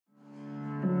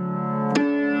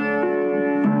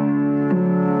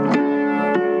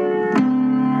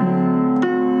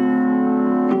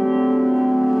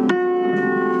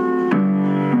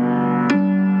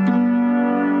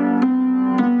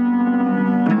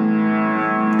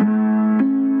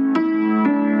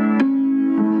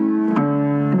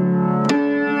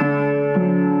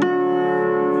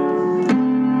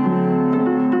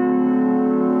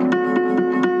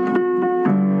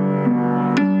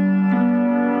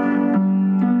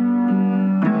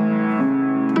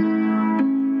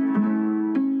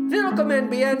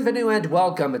bienvenue, and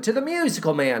welcome to The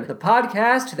Musical Man, the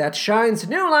podcast that shines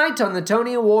new light on the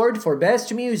Tony Award for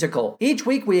Best Musical. Each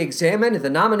week we examine the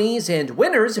nominees and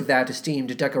winners of that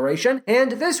esteemed decoration,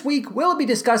 and this week we'll be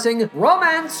discussing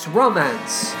Romance,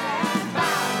 Romance.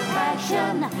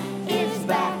 Fashion is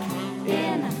back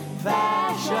in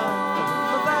fashion.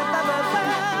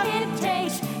 It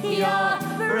takes your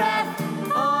breath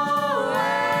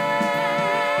away.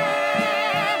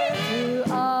 To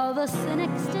all the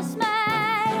cynics' dismay,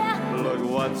 Look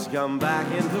what's come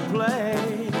back into play.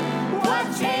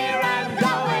 what's here and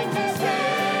going to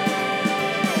stay?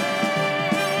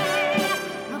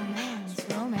 Romance,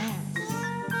 romance.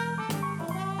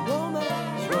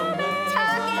 Romance, romance,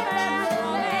 Talking about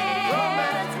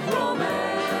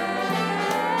romance,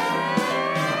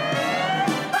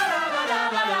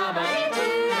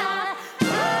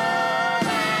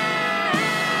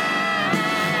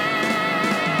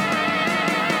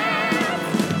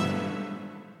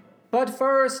 But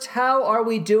first, how are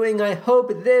we doing? I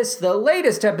hope this, the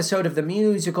latest episode of The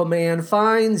Musical Man,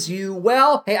 finds you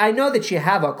well. Hey, I know that you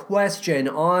have a question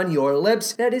on your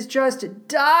lips that is just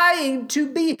dying to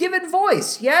be given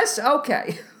voice. Yes?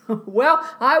 Okay. Well,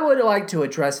 I would like to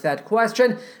address that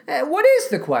question. What is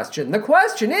the question? The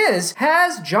question is,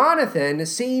 has Jonathan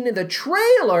seen the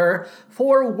trailer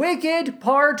for Wicked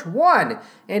Part 1?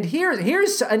 And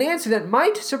here's an answer that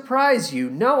might surprise you.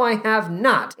 No, I have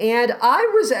not. And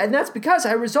that's because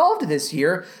I resolved this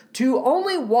year to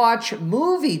only watch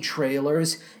movie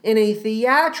trailers in a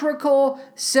theatrical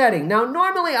setting. Now,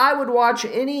 normally I would watch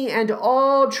any and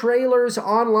all trailers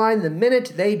online the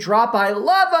minute they drop. I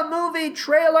love a movie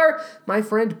trailer. My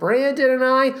friend Brandon and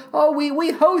I,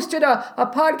 we hosted a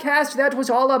podcast that was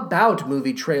all about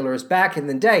movie trailers back in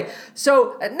the day.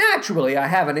 So naturally, I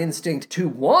have an instinct to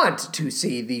want to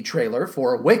see the trailer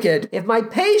for Wicked. If my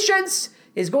patience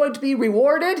is going to be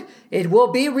rewarded, it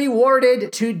will be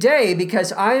rewarded today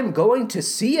because I am going to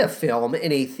see a film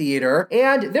in a theater,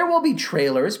 and there will be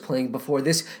trailers playing before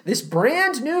this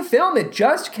brand new film. It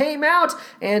just came out,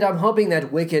 and I'm hoping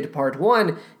that Wicked Part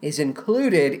 1 is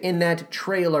included in that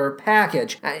trailer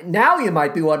package. Now you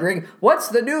might be wondering, what's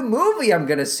the new movie I'm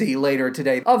going to see later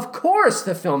today? Of course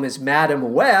the film is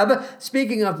Madame Web.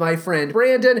 Speaking of my friend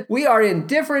Brandon, we are in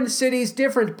different cities,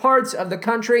 different parts of the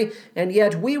country, and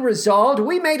yet we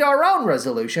made our own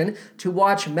resolution to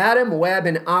watch Madame Web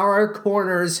in our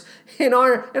corners, in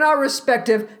our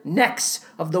respective necks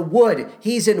of the wood.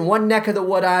 He's in one neck of the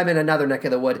wood, I'm in another neck of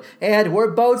the wood, and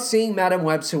we're both seeing Madame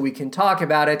Web so we can talk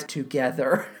about it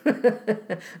together.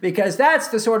 Because that's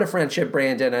the sort of friendship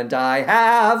Brandon and I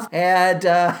have, and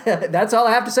that's all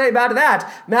I have to say about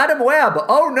that. Madame Web,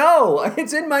 oh no,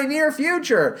 it's in my near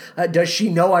future. Does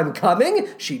she know I'm coming?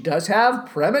 She does have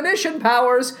premonition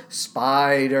powers,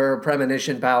 spider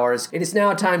premonition powers. It is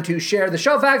now time to share the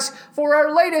show facts for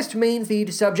our latest main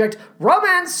feed subject,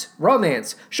 Romance,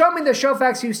 Romance. Show me the show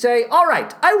facts, you say. All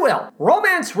right, I will.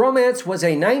 Romance, Romance was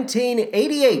a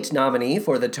 1988 nominee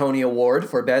for the Tony Award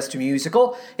for Best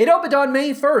Musical. It opened on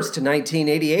May 1st,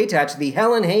 1988 at the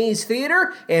Helen Hayes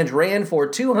Theater and ran for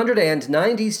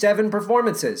 297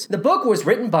 performances. The book was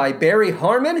written by Barry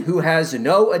Harmon, who has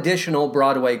no additional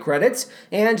Broadway credits,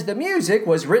 and the music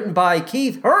was written by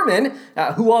Keith Herman,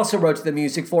 who also wrote the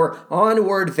music for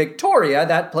Onward Victoria,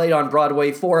 that played on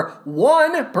Broadway for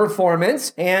one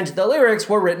performance, and the lyrics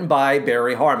were written by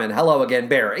Barry Harmon. Hello again,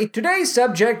 Barry. Today's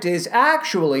subject is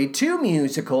actually two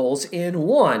musicals in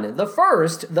one. The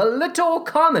first, The Little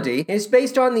Comedy, is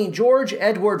based on the George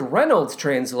Edward Reynolds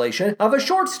translation of a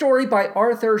short story by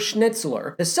Arthur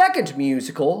Schnitzler. The second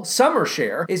musical,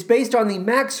 Summershare, is based on the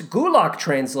Max Gulak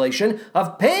translation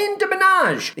of Peine de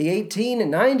Ménage, the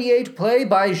 1898 play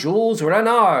by Jules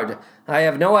Renard. I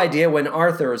have no idea when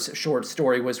Arthur's short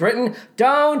story was written.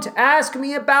 Don't ask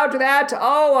me about that.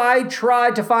 Oh, I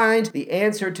tried to find the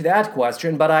answer to that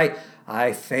question, but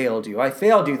I failed you.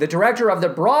 The director of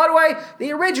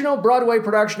the original Broadway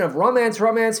production of Romance,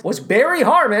 Romance was Barry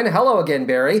Harmon. Hello again,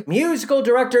 Barry. Musical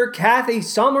director Kathy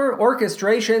Sommer.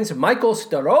 Orchestrations Michael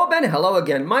Starobin. Hello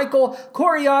again, Michael.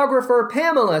 Choreographer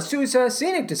Pamela Sousa.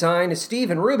 Scenic design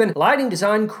Stephen Rubin. Lighting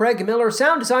design Craig Miller.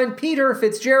 Sound design Peter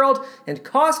Fitzgerald. And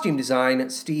costume design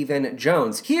Stephen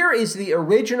Jones. Here is the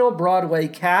original Broadway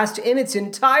cast in its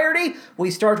entirety.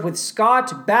 We start with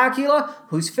Scott Bakula,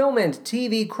 whose film and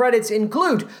TV credits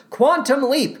include Quantum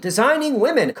Leap, Designing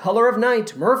Women, Color of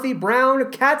Night, Murphy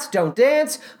Brown, Cats Don't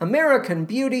Dance, American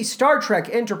Beauty, Star Trek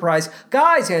Enterprise,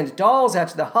 Guys and Dolls at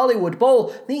the Hollywood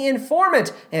Bowl, The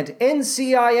Informant, and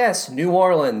NCIS New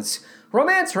Orleans.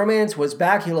 Romance Romance was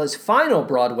Bakula's final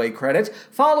Broadway credit,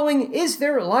 following Is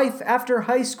There Life After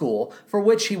High School, for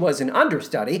which he was an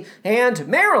understudy, and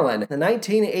Marilyn, the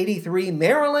 1983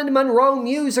 Marilyn Monroe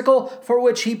musical, for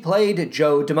which he played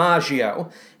Joe DiMaggio.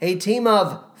 A team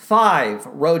of 5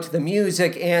 wrote the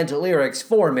music and lyrics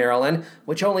for Marilyn,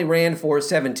 which only ran for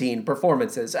 17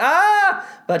 performances.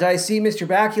 But I see Mr.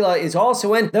 Bakula is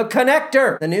also in The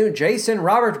Connector, the new Jason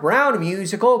Robert Brown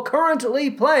musical currently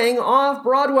playing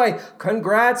off-Broadway.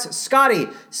 Congrats, Scotty.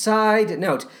 Side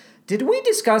note, did we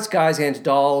discuss Guys and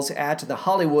Dolls at the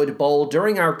Hollywood Bowl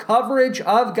during our coverage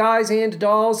of Guys and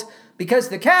Dolls? Because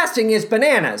the casting is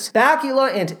bananas.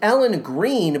 Bakula and Ellen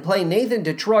Green play Nathan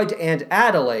Detroit and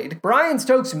Adelaide. Brian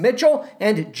Stokes Mitchell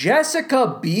and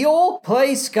Jessica Biel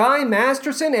play Sky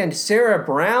Masterson and Sarah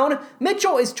Brown.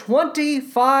 Mitchell is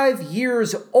 25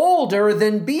 years older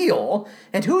than Biel.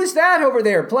 And who's that over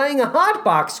there playing a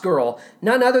hotbox girl?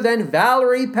 None other than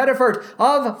Valerie Pettiford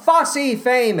of Fosse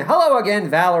fame. Hello again,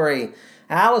 Valerie.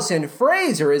 Allison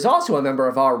Fraser is also a member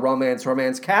of our Romance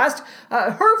Romance cast.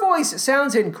 Her voice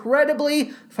sounds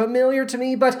incredibly familiar to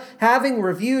me, but having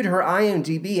reviewed her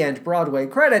IMDb and Broadway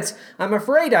credits, I'm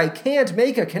afraid I can't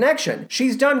make a connection.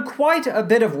 She's done quite a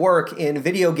bit of work in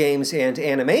video games and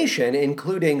animation,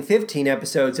 including 15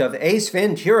 episodes of Ace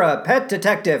Ventura: Pet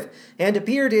Detective, and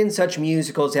appeared in such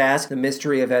musicals as The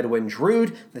Mystery of Edwin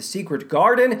Drood, The Secret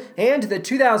Garden, and the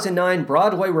 2009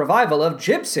 Broadway revival of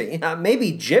Gypsy.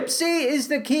 Maybe Gypsy is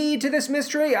the key to this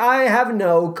mystery? I have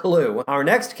no clue. Our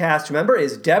next cast member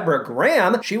is Deborah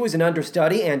Graham. She was an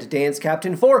understudy and dance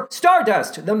captain for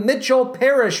Stardust, the Mitchell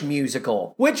Parish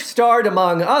musical, which starred,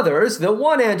 among others, the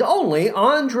one and only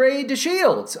Andre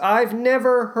DeShields. I've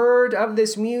never heard of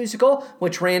this musical,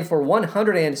 which ran for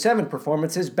 107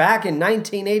 performances back in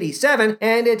 1987,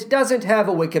 and it doesn't have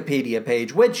a Wikipedia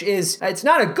page, which is, it's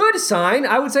not a good sign,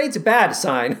 I would say it's a bad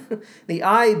sign. The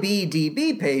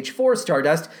IBDB page for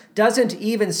Stardust doesn't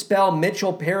even spell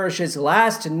Mitchell Parish's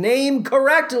last name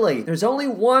correctly. There's only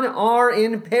one R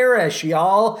in Parish,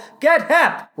 y'all. Get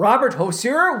hep! Robert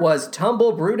Hosur was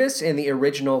Tumble Brutus in the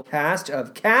original cast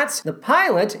of Cats, the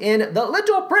pilot in The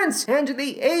Little Prince and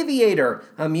The Aviator,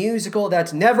 a musical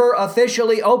that never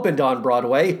officially opened on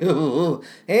Broadway,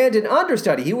 and an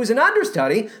understudy. He was an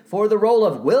understudy for the role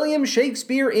of William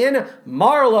Shakespeare in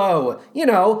Marlowe. You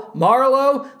know,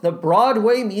 Marlowe, the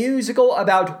Broadway musical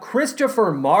about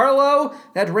Christopher Marlowe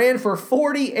that ran for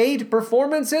 48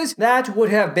 performances. That would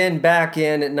have been back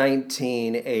in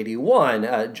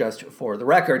 1981, just for the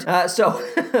record. So,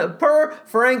 per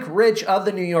Frank Rich of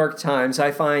the New York Times,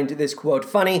 I find this quote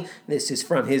funny. This is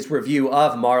from his review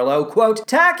of Marlowe. Quote,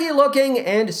 tacky-looking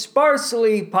and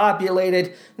sparsely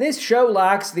populated, this show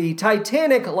lacks the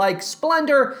Titanic-like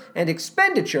splendor and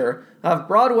expenditure of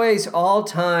Broadway's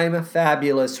all-time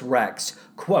fabulous wrecks.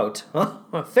 Quote,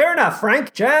 fair enough,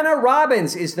 Frank. Jana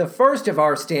Robbins is the first of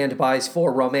our standbys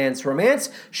for Romance Romance.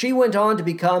 She went on to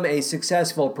become a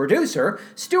successful producer,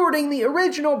 stewarding the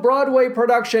original Broadway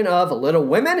production of Little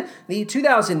Women, the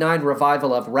 2009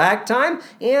 revival of Ragtime,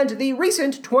 and the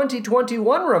recent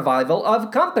 2021 revival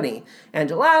of Company. And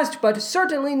last, but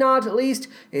certainly not least,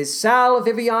 is Sal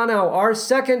Viviano, our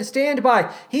second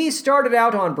standby. He started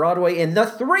out on Broadway in The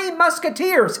Three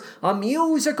Musketeers, a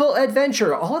musical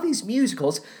adventure. All of these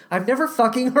musicals I've never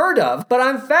fucking heard of, but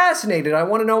I'm fascinated. I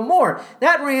want to know more.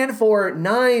 That ran for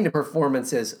 9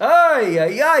 performances. Ay,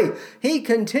 ay, ay. He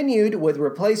continued with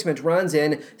replacement runs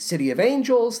in City of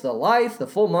Angels, The Life, The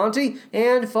Full Monty,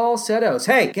 and Falsettos.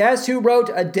 Hey, guess who wrote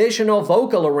additional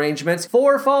vocal arrangements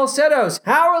for Falsettos?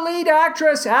 Our lead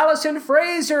actress, Allison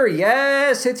Fraser.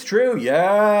 Yes, it's true.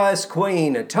 Yes,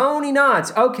 Queen. Tony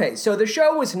nods. Okay, so the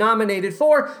show was nominated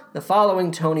for the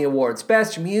following Tony Awards.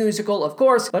 Best Musical, of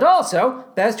course, but also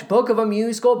Best Book of a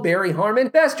Musical, Barry Harmon.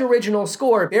 Best Original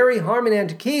Score, Barry Harmon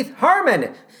and Keith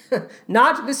Harmon.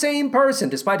 Not the same person,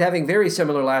 despite having very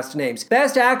similar last names.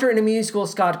 Best Actor in a Musical,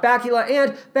 Scott Bakula,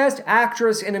 and Best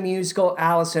Actress in a Musical,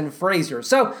 Allison Fraser.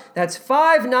 So that's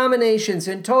 5 nominations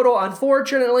in total.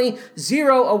 Unfortunately,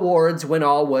 0 awards when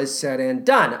all was said and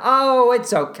done. Oh,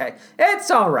 it's okay. It's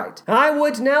all right. I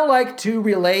would now like to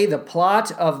relay the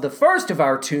plot of the first of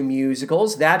our 2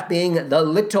 musicals, that being The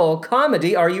Little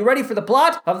Comedy. Are you ready for the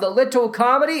plot of The Little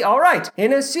Comedy? All right.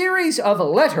 In a series of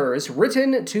letters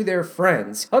written to their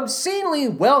friends, obscenely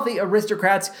wealthy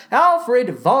aristocrats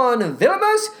Alfred von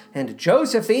Willemus and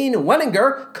Josephine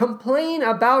Wenninger complain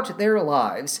about their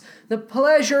lives. The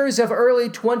pleasures of early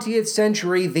 20th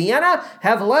century Vienna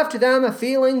have left them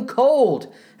feeling cold.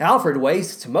 Alfred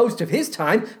wastes most of his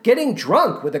time getting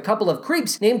drunk with a couple of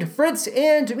creeps named Fritz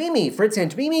and Mimi. Fritz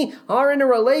and Mimi are in a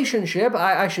relationship,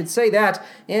 I should say that,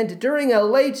 and during a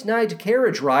late-night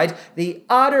carriage ride, the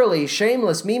utterly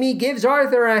shameless Mimi gives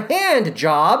Arthur a hand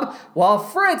job while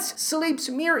Fritz sleeps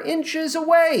mere inches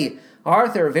away.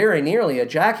 Arthur very nearly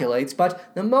ejaculates,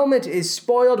 but the moment is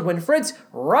spoiled when Fritz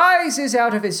rises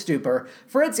out of his stupor.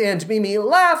 Fritz and Mimi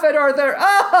laugh at Arthur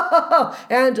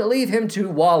and leave him to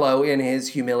wallow in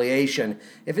his humiliation.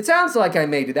 If it sounds like I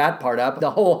made that part up,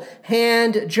 the whole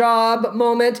hand job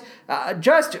moment,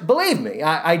 just believe me,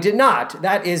 I did not.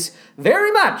 That is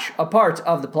very much a part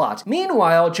of the plot.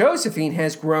 Meanwhile, Josephine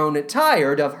has grown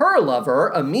tired of her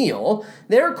lover, Emile.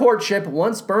 Their courtship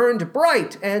once burned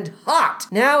bright and hot.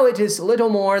 Now it is little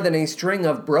more than a string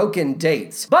of broken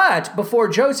dates. But before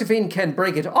Josephine can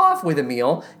break it off with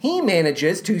Emile, he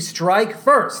manages to strike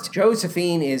first.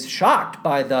 Josephine is shocked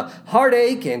by the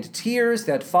heartache and tears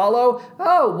that follow.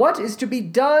 Oh, what is to be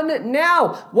done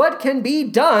now? What can be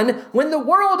done when the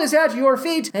world is at your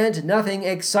feet and nothing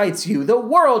excites you? The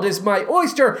world is my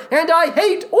oyster, and I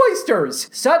hate oysters!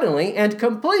 Suddenly, and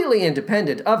completely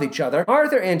independent of each other,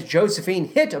 Arthur and Josephine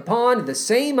hit upon the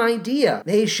same idea.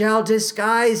 They shall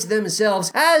disguise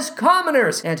themselves as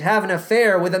commoners and have an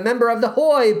affair with a member of the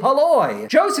hoi polloi.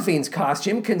 Josephine's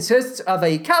costume consists of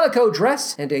a calico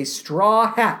dress and a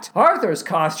straw hat. Arthur's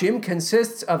costume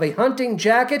consists of a hunting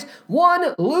jacket,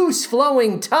 one loose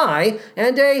flowing tie,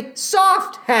 and a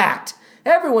soft hat.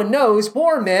 Everyone knows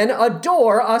poor men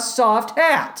adore a soft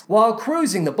hat. While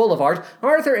cruising the boulevard,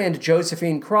 Arthur and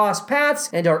Josephine cross paths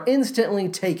and are instantly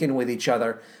taken with each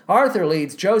other. Arthur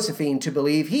leads Josephine to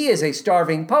believe he is a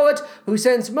starving poet who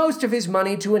sends most of his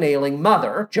money to an ailing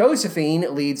mother.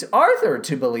 Josephine leads Arthur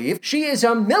to believe she is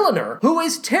a milliner who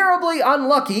is terribly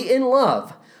unlucky in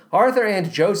love. Arthur and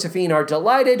Josephine are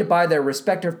delighted by their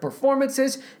respective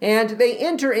performances, and they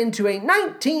enter into a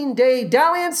 19-day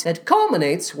dalliance that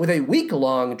culminates with a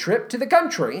week-long trip to the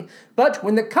country. But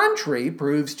when the country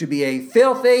proves to be a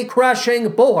filthy, crushing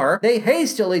bore, they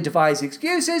hastily devise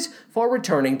excuses for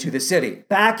returning to the city.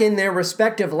 Back in their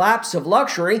respective laps of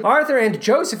luxury, Arthur and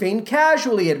Josephine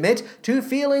casually admit to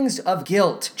feelings of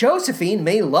guilt. Josephine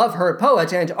may love her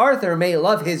poet and Arthur may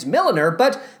love his milliner,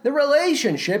 but the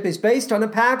relationship is based on a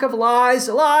pack of lies,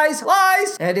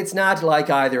 and it's not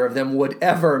like either of them would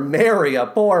ever marry a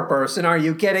poor person. Are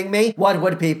you kidding me? What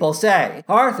would people say?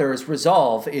 Arthur's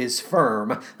resolve is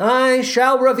firm. I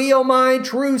shall reveal my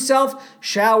true self,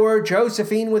 shower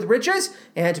Josephine with riches,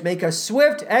 and make a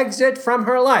swift exit from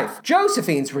her life.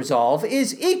 Josephine's resolve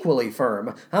is equally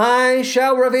firm. I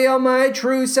shall reveal my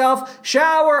true self,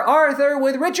 shower Arthur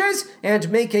with riches,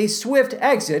 and make a swift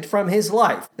exit from his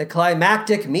life. The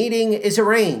climactic meeting is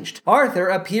arranged. Arthur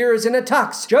appears in a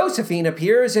tux. Josephine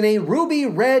appears in a ruby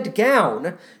red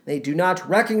gown. They do not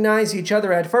recognize each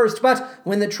other at first, but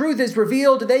when the truth is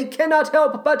revealed, they cannot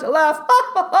help but laugh.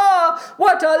 Ha ha ha!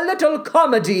 What a little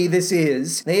comedy this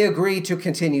is! They agree to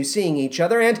continue seeing each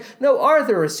other, and though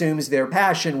Arthur assumes their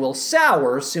passion will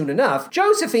sour soon enough,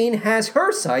 Josephine has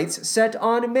her sights set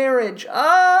on marriage.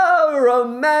 Oh,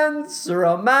 romance,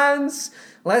 romance!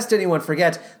 Lest anyone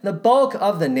forget, the bulk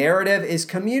of the narrative is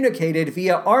communicated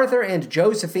via Arthur and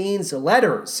Josephine's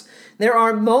letters. There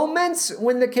are moments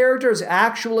when the characters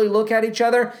actually look at each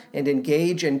other and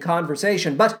engage in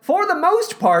conversation, but for the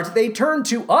most part, they turn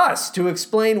to us to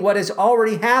explain what has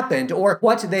already happened or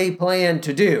what they plan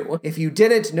to do. If you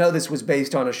didn't know this was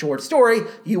based on a short story,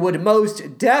 you would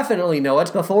most definitely know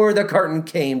it before the curtain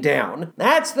came down.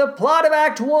 That's the plot of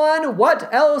Act 1.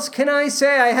 What else can I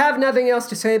say? I have nothing else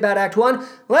to say about Act 1.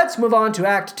 Let's move on to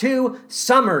Act 2,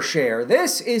 Summer Share.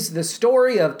 This is the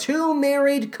story of two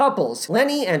married couples,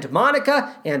 Lenny and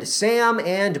Monica, and Sam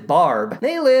and Barb.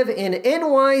 They live in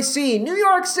NYC, New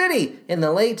York City, in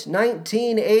the late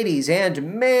 1980s,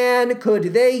 and man,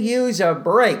 could they use a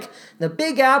break. The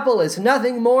Big Apple is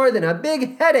nothing more than a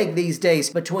big headache these days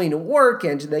between work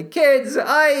and the kids.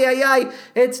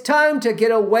 It's time to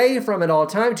get away from it all.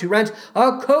 Time to rent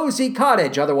a cozy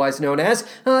cottage, otherwise known as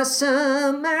a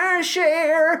summer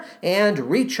share, and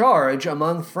recharge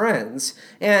among friends.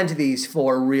 And these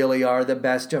four really are the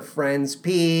best of friends,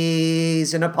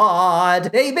 peas in a pod.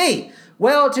 They be.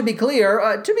 Well, to be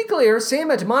clear, Sam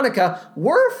and Monica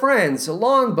were friends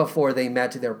long before they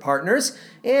met their partners,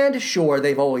 And sure,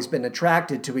 they've always been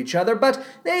attracted to each other, but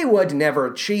they would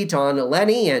never cheat on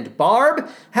Lenny and Barb.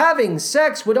 Having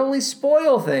sex would only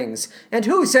spoil things. And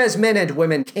who says men and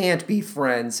women can't be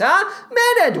friends, huh?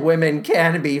 Men and women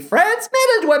can be friends.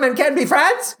 Men and women can be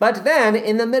friends. But then,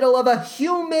 in the middle of a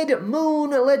humid,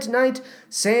 moonlit night,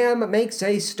 Sam makes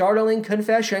a startling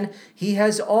confession. He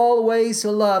has always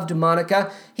loved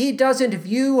Monica. He doesn't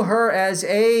view her as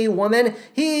a woman.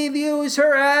 He views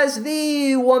her as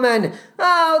the woman.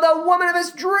 Oh, the woman of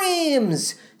his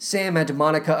dreams. Sam and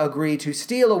Monica agree to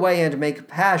steal away and make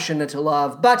passionate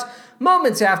love, but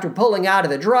moments after pulling out of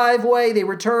the driveway, they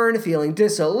return feeling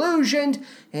disillusioned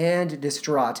and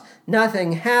distraught.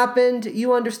 Nothing happened,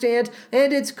 you understand,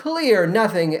 and it's clear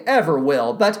nothing ever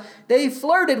will, but they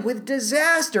flirted with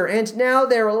disaster, and now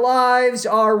their lives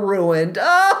are ruined.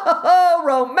 Oh,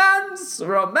 romance,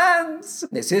 romance.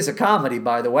 This is a comedy,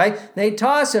 by the way. They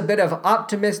toss a bit of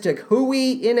optimistic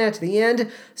hooey in at the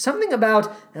end, something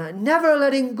about never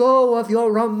letting go of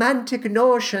your romantic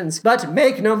notions. But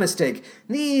make no mistake,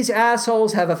 these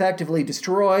assholes have effectively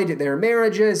destroyed their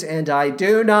marriages, and I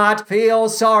do not feel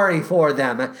sorry for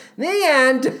them. The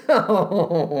end.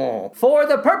 For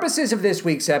the purposes of this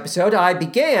week's episode, I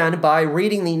began by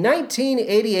reading the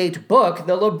 1988 book,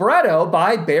 The Libretto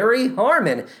by Barry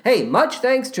Harmon. Hey, much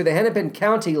thanks to the Hennepin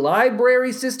County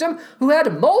Library System, who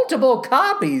had multiple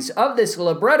copies of this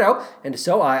libretto, and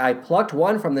so I plucked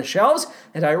one from the shelves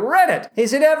and I read it.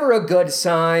 Is it ever a good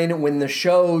sign when the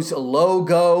show's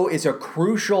logo is a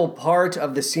crucial part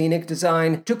of the scenic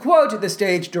design? To quote the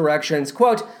stage directions,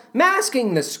 quote,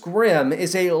 "Masking the scrim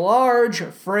is a large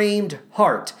framed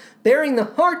heart, bearing the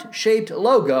heart-shaped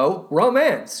logo,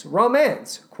 Romance,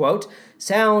 Romance," quote,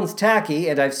 "Sounds tacky,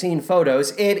 and I've seen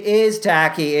photos. It is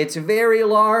tacky. It's very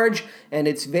large, and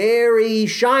it's very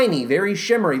shiny, very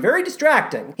shimmery, very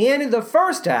distracting." In the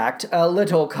first act, a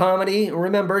little comedy,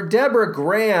 remember, Deborah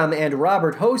Graham and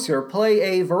Robert Hoser play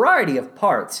a variety of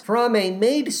parts, from a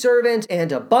maidservant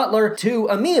and a butler to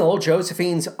Emile,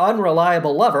 Josephine's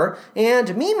unreliable lover,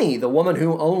 and Mimi, the woman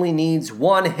who only needs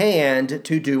one hand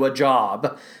to do a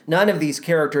job. None of these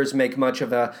characters make much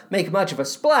of a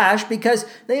splash because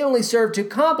they only serve to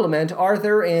complement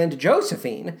Arthur and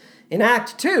Josephine. In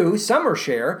Act 2, Summer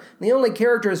Share, the only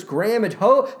characters Graham and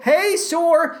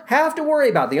Hoser have to worry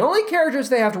about. The only characters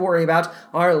they have to worry about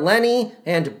are Lenny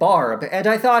and Barb. And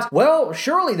I thought, well,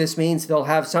 surely this means they'll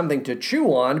have something to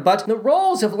chew on, but the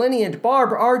roles of Lenny and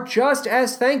Barb are just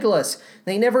as thankless.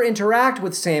 They never interact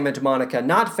with Sam and Monica,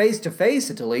 not face to face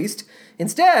at least.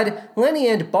 Instead, Lenny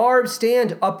and Barb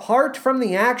stand apart from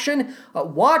the action,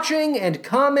 watching and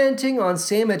commenting on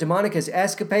Sam and Monica's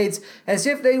escapades as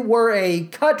if they were a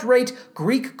cut-rate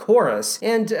Greek chorus.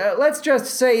 And let's just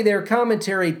say their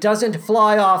commentary doesn't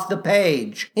fly off the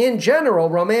page. In general,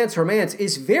 Romance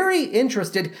is very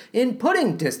interested in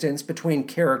putting distance between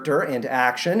character and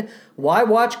action. Why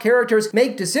watch characters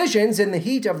make decisions in the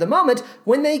heat of the moment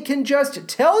when they can just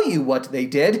tell you what they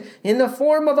did in the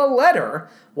form of a letter?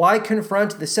 Why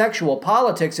confront the sexual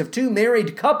politics of two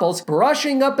married couples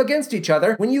brushing up against each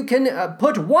other when you can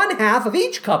put one half of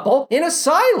each couple in a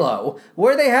silo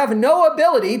where they have no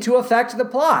ability to affect the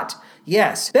plot?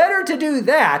 Yes, better to do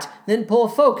that than pull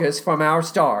focus from our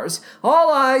stars.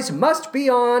 All eyes must be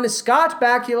on Scott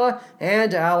Bakula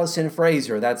and Allison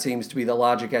Fraser. That seems to be the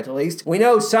logic, at least. We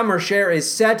know Summer Share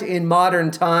is set in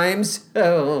modern times.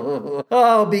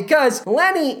 Because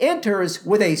Lenny enters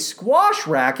with a squash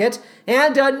racket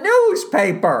and a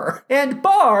newspaper. And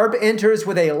Barb enters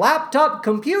with a laptop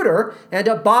computer and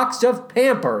a box of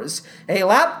Pampers. A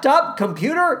laptop,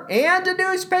 computer, and a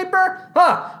newspaper?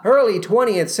 Early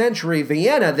 20th century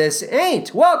Vienna this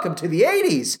ain't. Welcome to the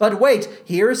 80s. But wait,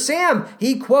 here's Sam.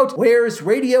 He, quote, wears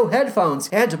radio headphones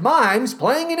and mimes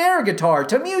playing an air guitar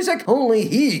to music only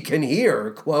he can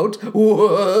hear, quote.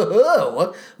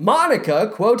 Whoa. Monica,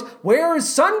 quote, wears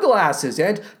sunglasses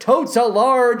and totes a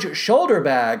large shoulder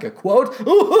bag, quote.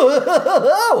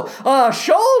 A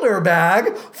shoulder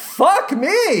bag? Fuck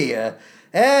me!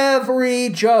 Every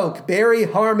joke Barry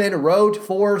Harmon wrote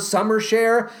for Summer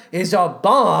Share is a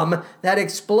bomb that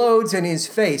explodes in his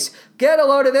face. Get a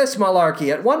load of this malarkey.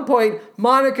 At one point,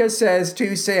 Monica says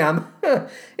to Sam,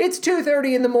 "It's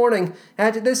 2:30 in the morning.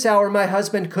 At this hour, my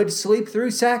husband could sleep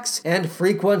through sex, and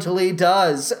frequently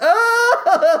does."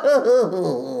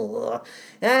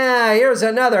 Here's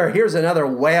another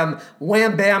wham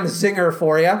bam zinger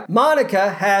for you. Monica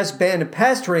has been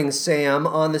pestering Sam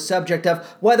on the subject of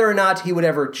whether or not he would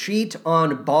ever cheat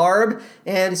on Barb,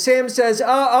 and Sam says,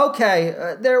 "Oh, okay,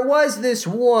 there was this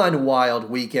one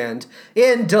wild weekend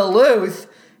in Duluth."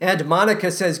 And Monica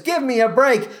says, give me a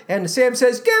break. And Sam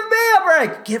says, give me a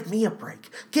break. Give me a break.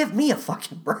 Give me a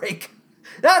fucking break.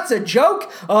 That's a joke?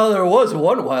 Oh, there was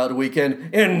one wild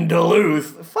weekend in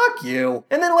Duluth. Fuck you.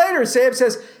 And then later, Sam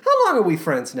says, how long are we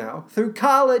friends now? Through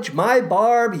college, my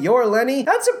Barb, your Lenny?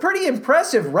 That's a pretty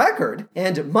impressive record.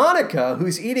 And Monica,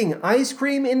 who's eating ice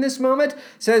cream in this moment,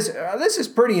 says, this is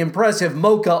pretty impressive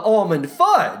mocha almond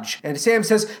fudge. And Sam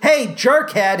says, hey,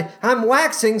 jerkhead, I'm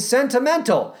waxing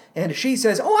sentimental. And she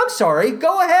says, oh, I'm sorry,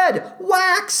 go ahead,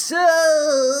 wax.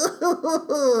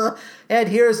 And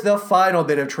here's the final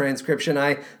bit of transcription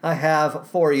I have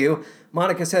for you.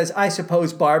 Monica says, I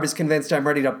suppose Barb is convinced I'm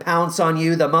ready to pounce on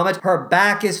you the moment her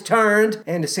back is turned.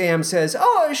 And Sam says,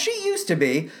 oh, she used to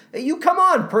be. You come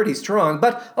on pretty strong,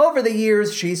 but over the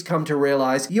years she's come to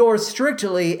realize you're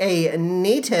strictly a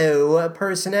NATO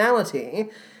personality.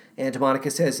 And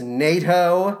Monica says,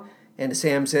 NATO? And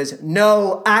Sam says,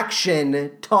 no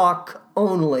action, talk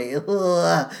only. This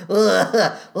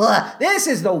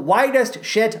is the whitest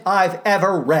shit I've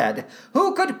ever read.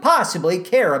 Who could possibly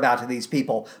care about these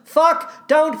people? Fuck,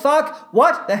 don't fuck,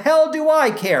 what the hell do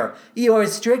I care? You're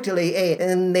strictly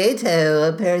a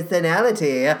NATO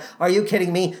personality. Are you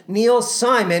kidding me? Neil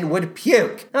Simon would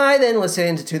puke. I then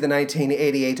listened to the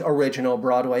 1988 original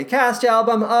Broadway cast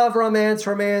album of Romance,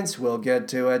 we'll get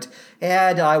to it.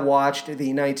 And I watched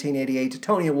the 1988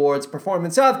 Tony Awards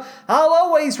performance of I'll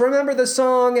Always Remember the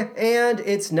Song, and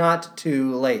It's Not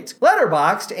Too Late.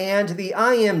 Letterboxd and the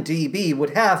IMDb would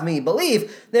have me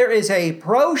believe there is a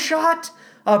pro shot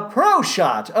of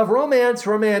Romance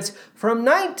from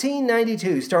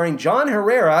 1992 starring John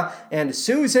Herrera and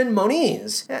Susan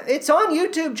Moniz. It's on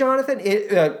YouTube, Jonathan.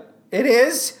 It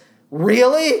is?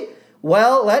 Really?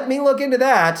 Well, let me look into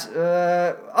that.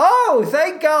 Oh,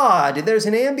 thank God! There's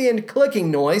an ambient clicking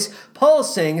noise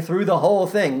pulsing through the whole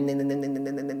thing.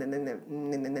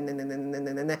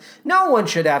 No one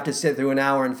should have to sit through an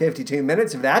hour and 52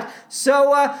 minutes of that.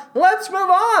 So, let's move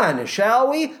on, shall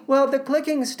we? Well, the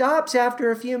clicking stops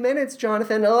after a few minutes,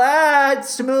 Jonathan.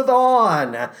 Let's move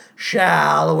on,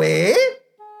 shall we?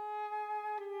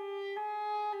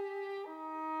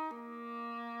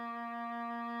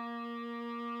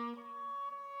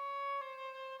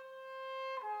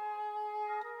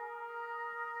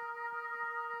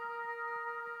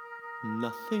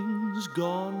 Nothing's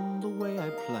gone the way I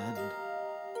planned.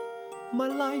 My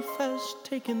life has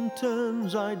taken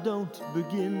turns I don't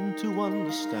begin to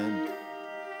understand.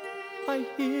 I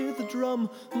hear the drum,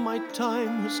 my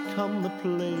time has come, the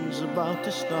play's about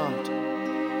to start.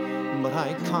 But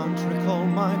I can't recall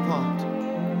my part.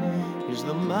 Is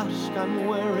the mask I'm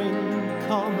wearing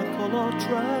comical or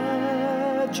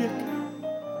tragic?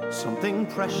 Something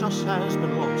precious has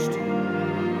been lost.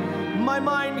 My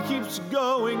mind keeps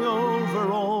going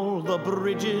over all the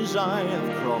bridges I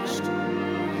have crossed.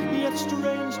 Yet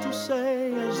strange to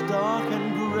say, as dark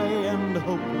and grey and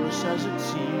hopeless as it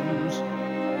seems,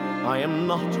 I am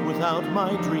not without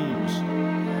my dreams.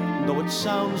 Though it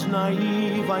sounds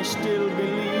naive, I still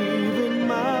believe in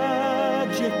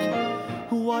magic.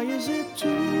 Why is it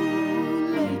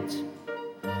too late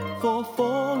for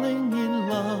falling in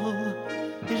love?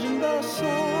 Isn't there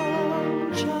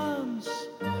some chance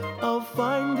of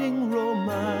finding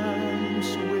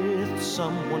romance with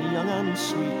someone young and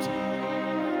sweet,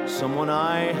 someone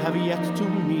I have yet to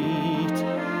meet?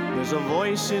 There's a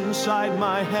voice inside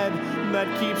my head that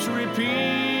keeps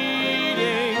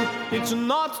repeating, it's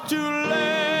not too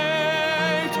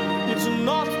late, it's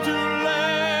not too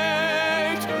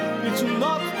late, it's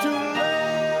not too late.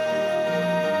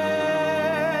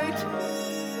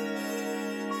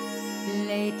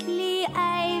 Lately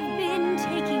I've been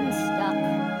taking stock.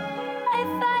 I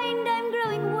find I'm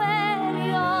growing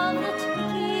wary of the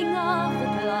ticking of the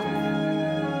clock.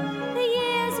 The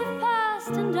years have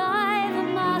passed and I've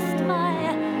amassed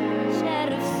my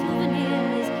share of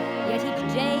souvenirs. Yet each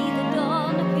day the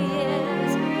dawn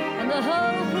appears, and the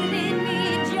hope within me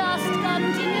just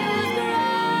continues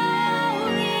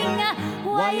growing.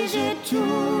 Why is it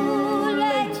too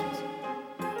late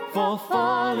for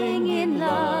falling in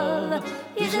love?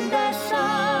 Isn't there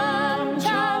some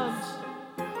chance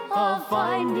of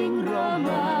finding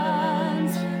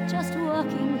romance? Just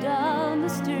walking down the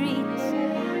street,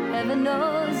 heaven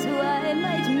knows who I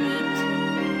might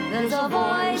meet. There's a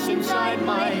voice inside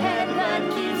my head that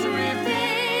keeps repeating,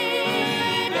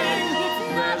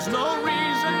 There's no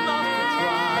reason not to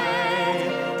try.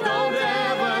 Don't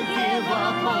ever give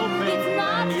up hoping. It's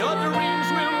not Your too dreams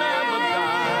will never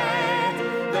die.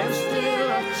 There's still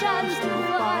a chance to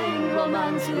find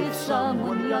romance with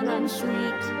someone young and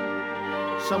sweet,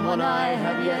 someone I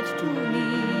have yet to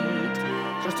meet.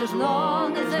 Just as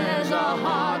long as there's a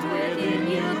heart within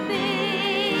you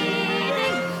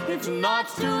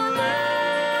not too late.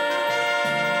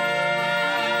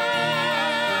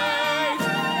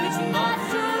 It's not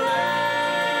too late.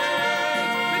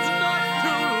 It's not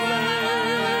too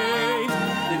late.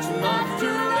 It's not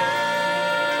too late.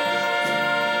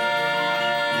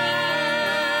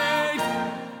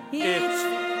 It's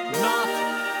not too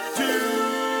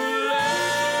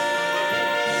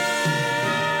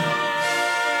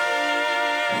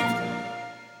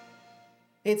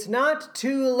late. It's Not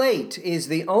Too Late is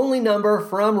the only number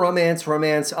from Romance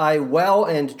Romance I well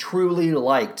and truly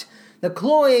liked. The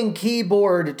cloying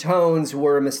keyboard tones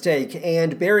were a mistake,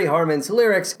 and Barry Harmon's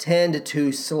lyrics tend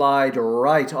to slide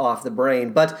right off the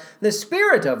brain, but the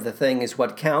spirit of the thing is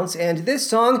what counts, and this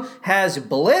song has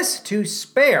bliss to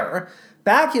spare.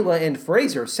 Bakula and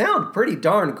Fraser sound pretty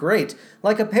darn great,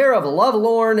 like a pair of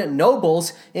lovelorn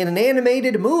nobles in an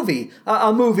animated movie.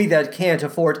 A movie that can't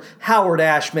afford Howard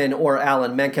Ashman or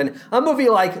Alan Menken. A movie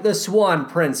like The Swan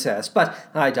Princess, but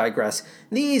I digress.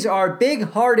 These are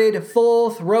big-hearted,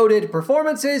 full-throated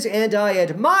performances, and I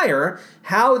admire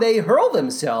how they hurl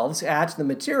themselves at the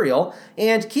material.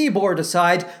 And keyboard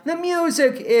aside, the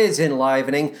music is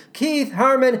enlivening. Keith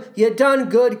Harmon, you done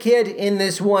good, kid, in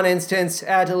this one instance,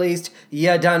 at least.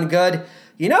 You done good.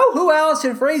 You know who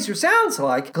Allison Fraser sounds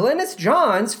like? Glynis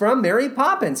Johns from Mary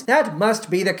Poppins. That must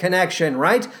be the connection,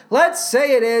 right? Let's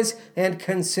say it is, and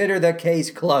consider the case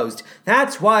closed.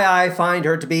 That's why I find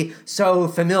her to be so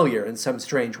familiar in some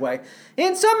strange way.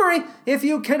 In summary, if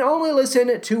you can only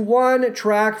listen to one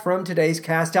track from today's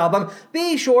cast album,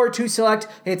 be sure to select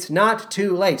It's Not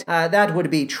Too Late. That would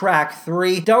be track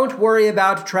 3. Don't worry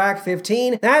about track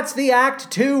 15. That's the Act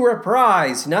 2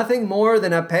 reprise. Nothing more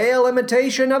than a pale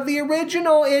imitation of the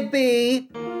original it'd be.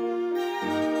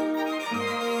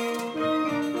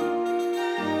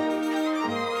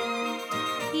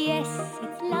 Yes,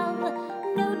 it's love,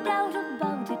 no doubt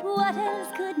about it. What else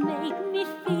could make me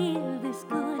feel this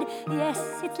good?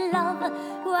 Yes, it's love,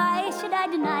 why should I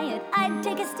deny it? I'd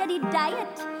take a steady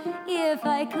diet if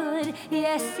I could.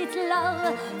 Yes, it's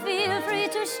love, feel free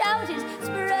to shout it,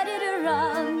 spread it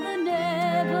around the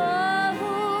neighborhood.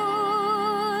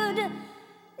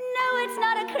 No, it's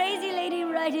not a crazy lady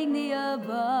writing the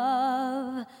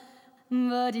above,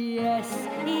 but yes,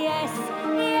 yes,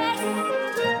 yes,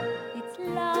 it's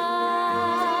love,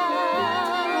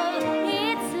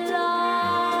 it's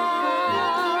love,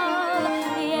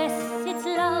 yes, it's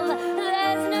love,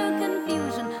 there's no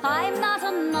confusion, I'm not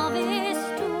a novice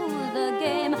to the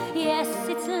game, yes,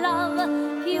 it's love,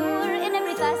 pure in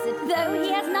every facet, though he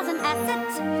has not an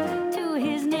asset to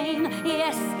his name,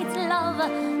 yes, it's love,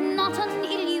 not an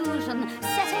illusion,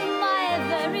 setting my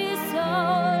very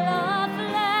soul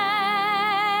aflame.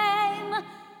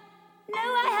 No,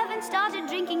 I haven't started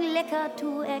drinking liquor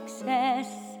to excess,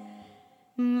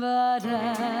 but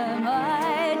am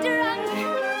I drunk?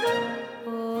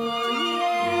 Oh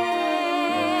yes.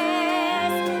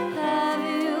 Have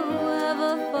you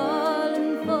ever fallen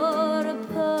for a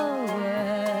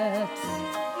poet?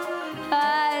 I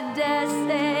dare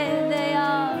say they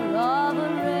are of a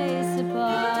race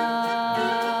apart.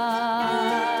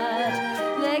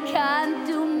 They can't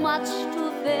do much to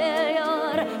fill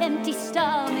your empty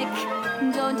stomach.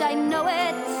 Don't I know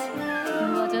it?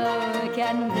 But oh,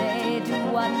 can they do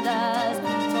wonders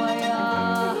for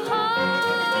your heart?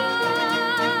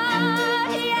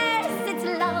 Yes, it's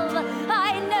love.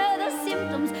 I know the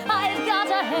symptoms. I've got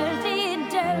a healthy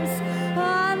dose.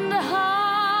 And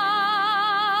how?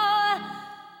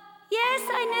 Yes,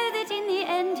 I know that in the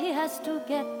end he has to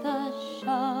get the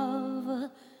shove.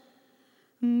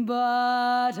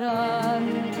 But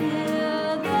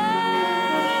until then,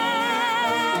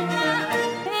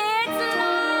 it's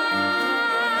love,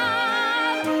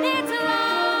 it's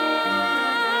love,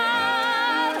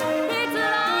 it's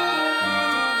love.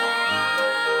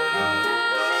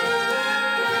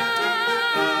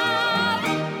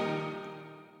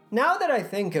 Now that I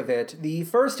think of it, the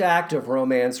first act of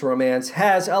Romance Romance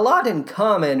has a lot in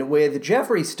common with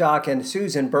Jeffrey Stock and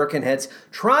Susan Birkenhead's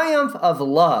Triumph of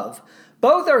Love.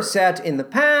 Both are set in the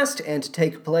past and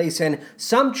take place in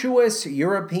sumptuous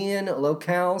European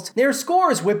locales. Their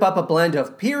scores whip up a blend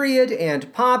of period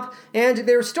and pop, and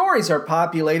their stories are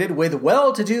populated with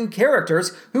well-to-do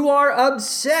characters who are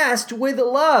obsessed with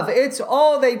love. It's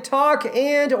all they talk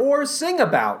and or sing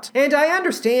about. And I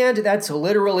understand that's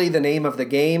literally the name of the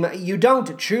game. You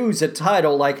don't choose a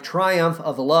title like Triumph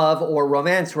of Love or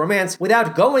Romance Romance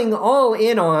without going all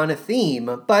in on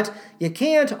theme, but you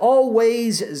can't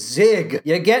always zig zig.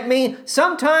 You get me?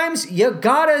 Sometimes you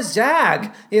gotta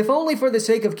zag, if only for the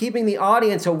sake of keeping the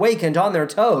audience awakened on their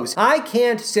toes. I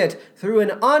can't sit through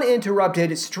an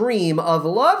uninterrupted stream of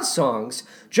love songs.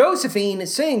 Josephine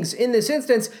sings in this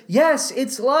instance, "Yes,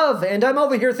 it's love," and I'm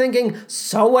over here thinking,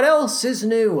 so what else is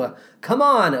new? Come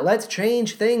on, let's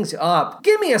change things up.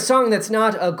 Give me a song that's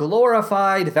not a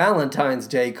glorified Valentine's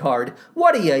Day card.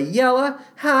 What are you, yella?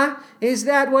 Huh? Is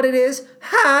that what it is?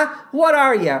 Huh? What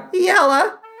are you,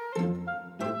 yella?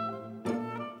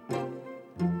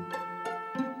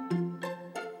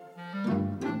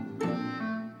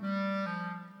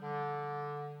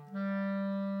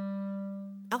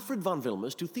 Alfred von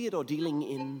Wilmers to Theodore Dealing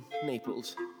in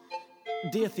Naples.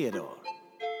 Dear Theodore,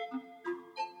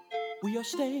 we are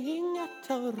staying at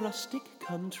a rustic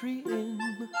country inn.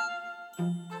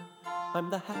 I'm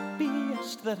the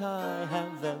happiest that I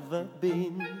have ever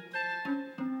been.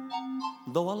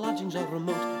 Though our lodgings are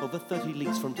remote, over 30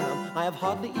 leagues from town, I have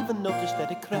hardly even noticed their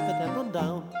decrepit and run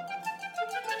down.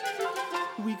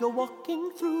 We go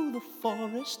walking through the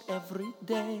forest every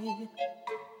day.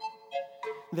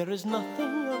 There is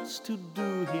nothing else to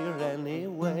do here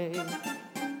anyway.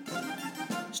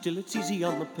 Still, it's easy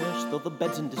on the purse, though the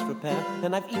bed's in disrepair,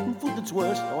 and I've eaten food that's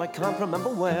worse, though I can't remember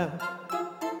where.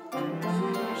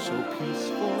 So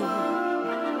peaceful,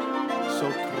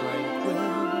 so tranquil,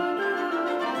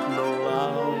 no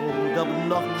loud,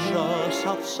 obnoxious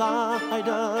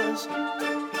outsiders.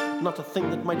 Not a thing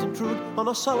that might intrude on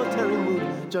a solitary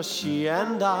mood, just she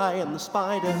and I and the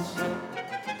spiders.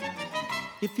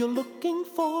 If you're looking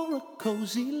for a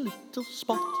cozy little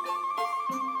spot,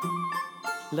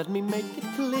 let me make it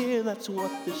clear that's what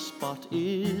this spot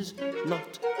is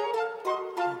not.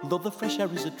 Though the fresh air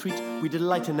is a treat, we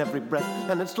delight in every breath,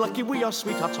 and it's lucky we are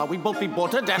sweethearts, or we both be bored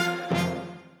to death.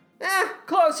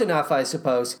 Close enough, I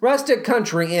suppose. Rustic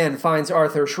Country Inn finds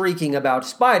Arthur shrieking about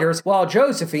spiders, while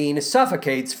Josephine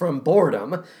suffocates from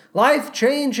boredom.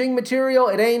 Life-changing material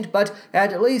it ain't, but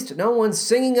at least no one's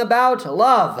singing about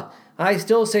love. I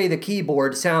still say the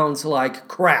keyboard sounds like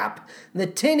crap. The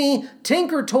tinny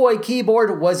Tinker Toy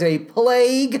keyboard was a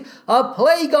plague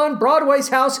on Broadway's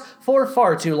house for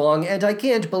far too long, and I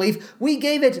can't believe we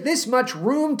gave it this much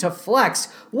room to flex.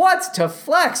 What's to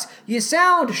flex? You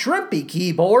sound shrimpy,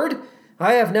 keyboard.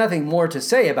 I have nothing more to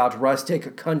say about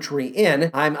Rustic Country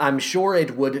Inn. I'm sure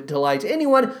it would delight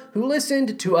anyone who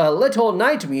listened to a little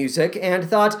night music and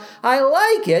thought, I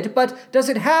like it, but does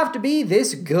it have to be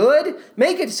this good?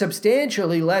 Make it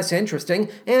substantially less interesting,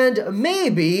 and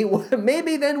maybe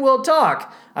then we'll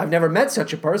talk. I've never met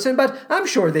such a person, but I'm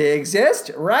sure they exist,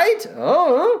 right?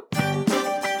 Oh.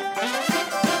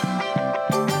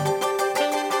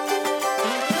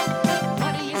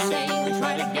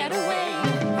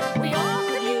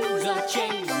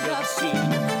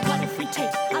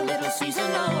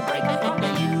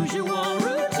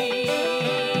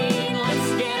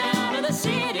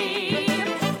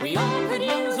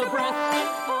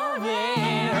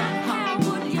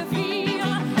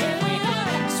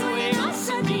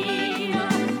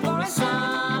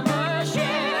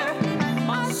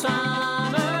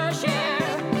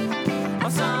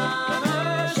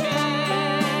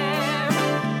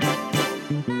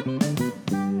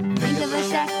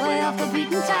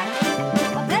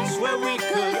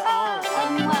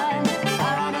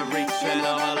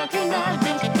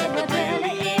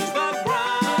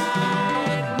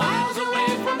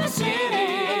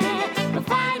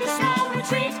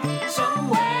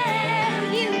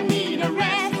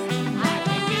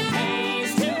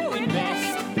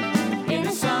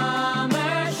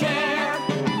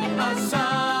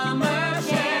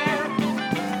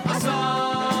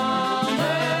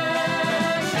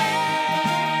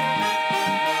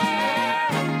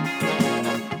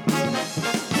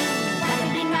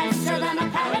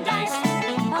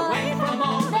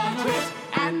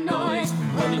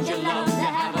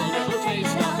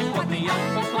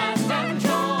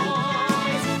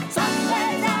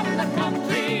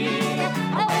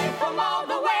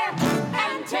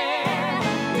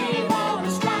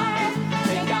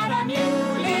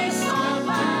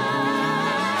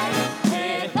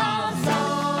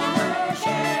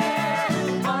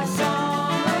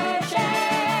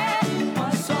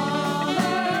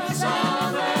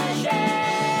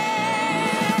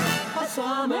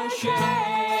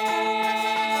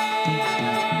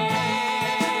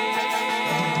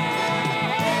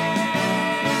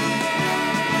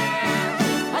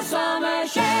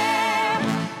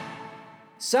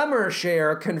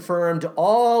 Summershare confirmed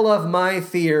all of my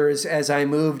fears as I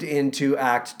moved into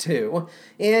Act 2.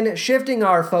 In shifting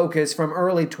our focus from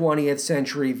early 20th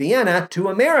century Vienna to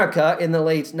America in the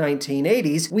late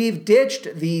 1980s, we've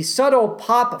ditched the subtle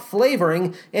pop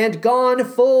flavoring and gone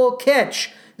full kitsch.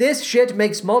 This shit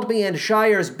makes Maltby and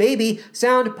Shire's Baby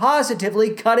sound positively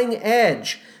cutting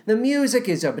edge. The music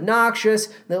is obnoxious,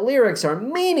 the lyrics are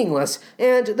meaningless,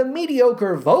 and the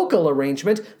mediocre vocal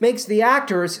arrangement makes the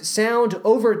actors sound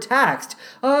overtaxed.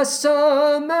 A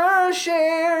summer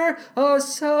share, a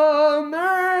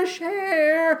summer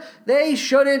share. They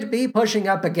shouldn't be pushing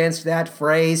up against that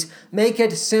phrase. Make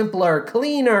it simpler,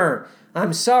 cleaner.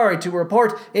 I'm sorry to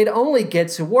report, it only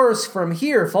gets worse from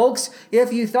here, folks.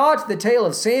 If you thought the tale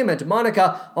of Sam and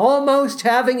Monica almost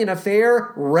having an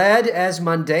affair read as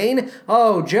mundane,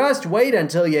 oh, just wait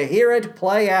until you hear it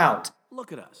play out.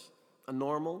 Look at us. A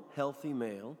normal, healthy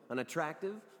male, an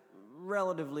attractive,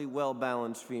 relatively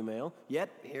well-balanced female, yet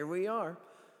here we are.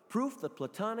 Proof that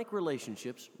platonic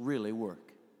relationships really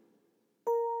work.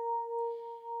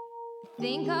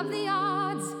 Think of the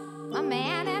odds, a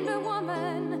man and a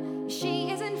woman.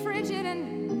 She isn't frigid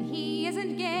and he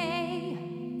isn't gay.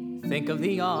 Think of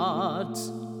the odds.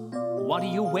 What do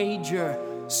you wager?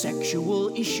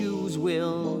 Sexual issues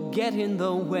will get in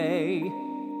the way.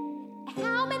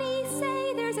 How many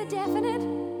say there's a definite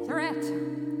threat?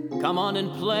 Come on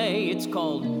and play, it's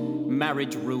called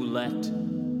marriage roulette.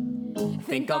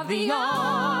 Think of the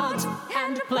odds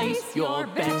and place your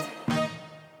bet.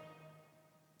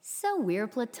 So we're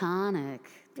platonic.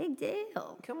 Big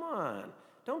deal. Come on.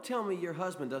 Don't tell me your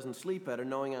husband doesn't sleep better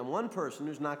knowing I'm one person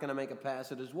who's not going to make a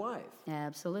pass at his wife.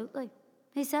 Absolutely.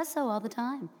 He says so all the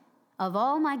time. Of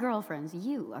all my girlfriends,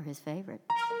 you are his favorite.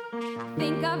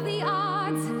 Think of the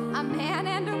odds, a man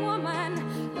and a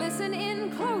woman. Listen in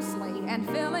closely and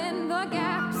fill in the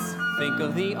gaps. Think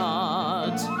of the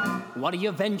odds. What do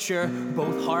you venture?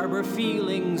 Both harbor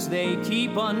feelings they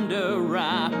keep under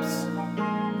wraps.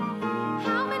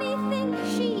 How many think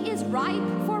she is ripe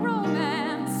for romance?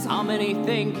 How many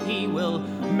think he will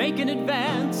make an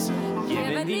advance?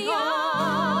 Given the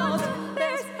odds,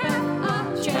 there's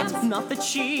half a chance. Not that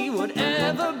she would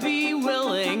ever be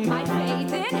willing. My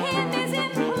faith in him is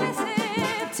implicit.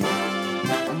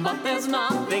 But there's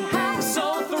nothing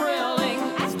so thrilling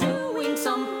as doing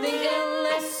something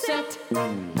illicit.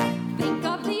 Think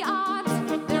of the odds,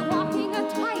 they're walking a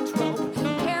tightrope,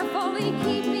 carefully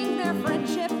keeping their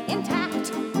friendship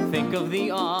intact. Think of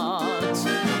the odds.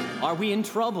 Are we in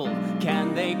trouble?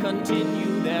 Can they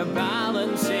continue their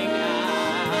balancing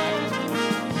act?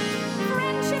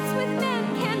 Friendships with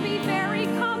men can be very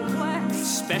complex,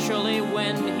 Especially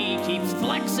when he keeps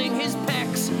flexing his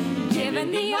pecs.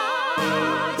 given the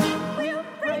odds, we'll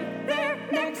break their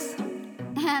necks.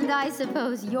 And I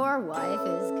suppose your wife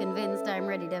is convinced I'm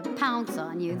ready to pounce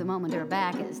on you the moment her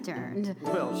back is turned.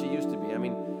 Well, she used to be. I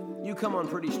mean, you come on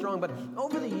pretty strong, but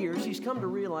over the years, she's come to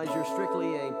realize you're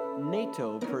strictly a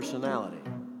NATO personality.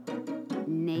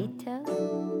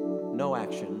 NATO? No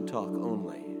action, talk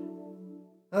only.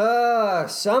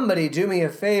 Somebody do me a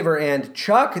favor and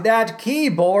chuck that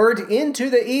keyboard into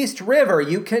the East River.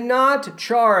 You cannot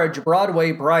charge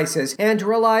Broadway prices and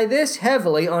rely this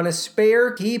heavily on a spare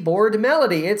keyboard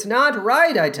melody. It's not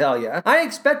right, I tell you. I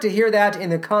expect to hear that in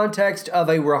the context of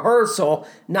a rehearsal,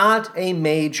 not at a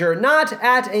major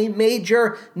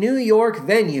New York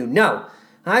venue. No.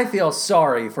 I feel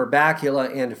sorry for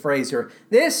Bakula and Fraser.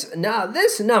 This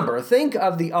number, Think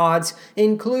of the Odds,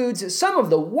 includes some of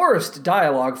the worst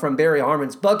dialogue from Barry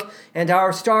Harmon's book, and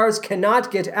our stars cannot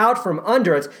get out from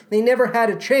under it. They never had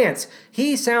a chance.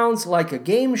 He sounds like a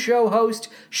game show host,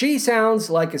 she sounds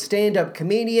like a stand-up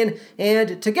comedian,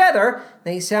 and together,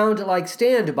 they sound like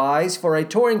standbys for a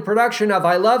touring production of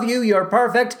I Love You, You're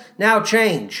Perfect, Now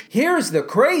Change. Here's the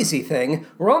crazy thing.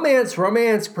 Romance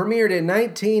premiered in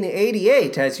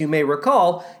 1988, as you may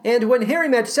recall, and When Harry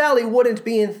Met Sally wouldn't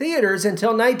be in theaters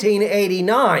until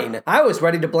 1989. I was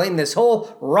ready to blame this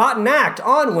whole rotten act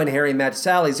on When Harry Met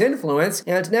Sally's influence,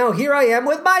 and now here I am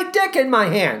with my dick in my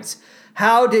hands.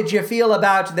 How did you feel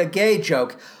about the gay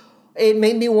joke? It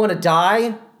made me want to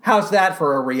die? How's that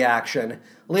for a reaction?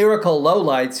 Lyrical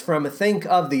lowlights from Think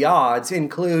of the Odds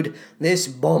include this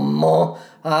quote,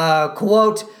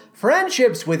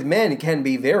 friendships with men can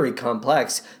be very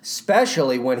complex,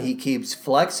 especially when he keeps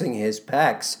flexing his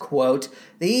pecs. Quote,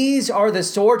 these are the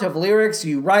sort of lyrics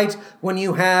you write when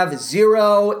you have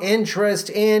zero interest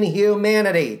in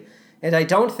humanity. And I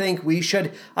don't think we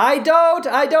should, I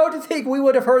don't think we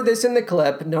would have heard this in the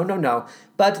clip, no.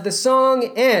 But the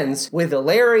song ends with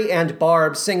Larry and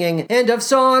Barb singing, end of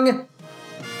song.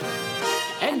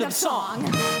 End of song.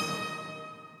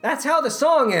 That's how the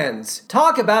song ends.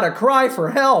 Talk about a cry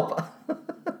for help.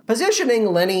 Positioning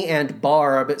Lenny and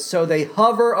Barb so they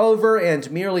hover over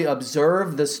and merely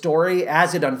observe the story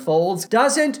as it unfolds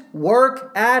doesn't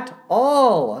work at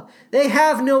all. They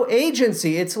have no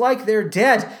agency. It's like they're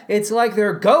dead. It's like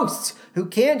they're ghosts who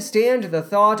can't stand the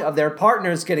thought of their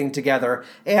partners getting together.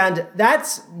 And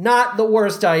that's not the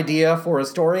worst idea for a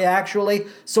story, actually,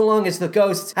 so long as the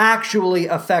ghosts actually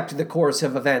affect the course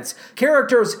of events.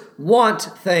 Characters want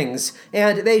things,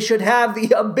 and they should have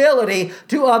the ability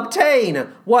to obtain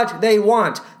what they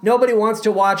want. Nobody wants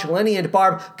to watch Lenny and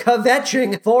Barb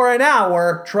kvetching for an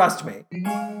hour, trust me.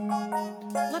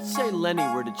 Let's say Lenny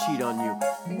were to cheat on you.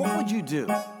 What would you do?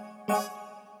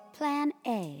 Plan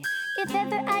A. If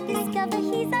ever I discover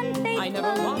he's unfaithful, I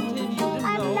never wanted you to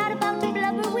I'm know. not about to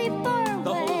blubber, we bore away.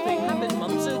 The whole thing happened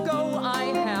months ago, I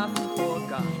have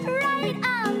forgot. Right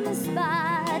on the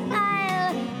spot,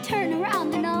 I'll turn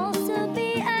around and also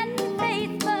be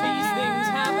unfaithful. These things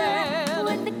happen.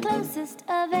 With the closest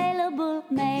available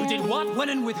man. You did what, when,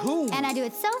 and with whom? And I do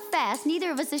it so fast, neither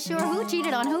of us is sure who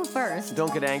cheated on who first.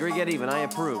 Don't get angry, get even. I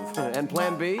approve. And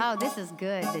plan B? Oh, this is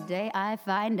good. The day I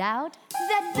find out.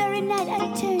 That very night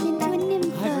I turn into a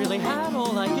nymph. I really have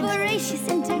all I can. Voracious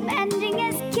and demanding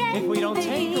as can If we don't be.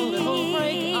 take a little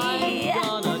break,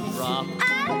 I'm gonna drop.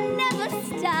 I'll never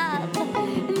stop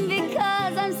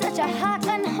because I'm such a hot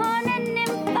and horny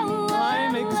nymph.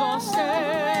 I'm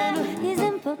exhausted. He's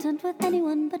impotent with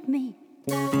anyone but me.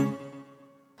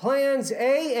 Plans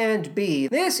A and B.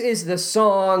 This is the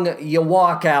song you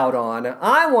walk out on.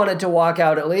 I wanted to walk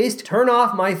out at least, turn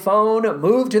off my phone,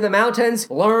 move to the mountains,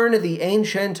 learn the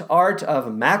ancient art of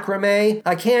macrame.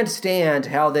 I can't stand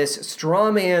how this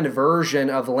strawman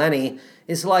version of Lenny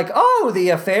is like, oh, the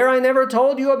affair I never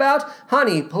told you about?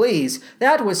 Honey, please,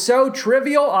 that was so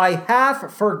trivial I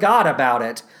half forgot about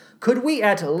it. Could we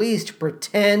at least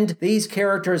pretend these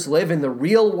characters live in the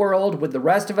real world with the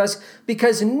rest of us?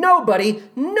 Because nobody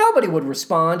would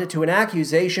respond to an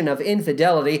accusation of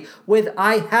infidelity with,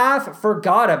 I half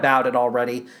forgot about it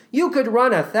already. You could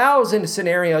run 1,000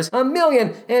 scenarios,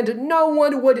 1,000,000, and no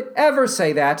one would ever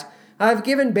say that. I've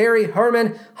given Barry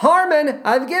Harmon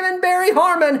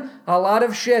a lot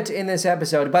of shit in this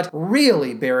episode, but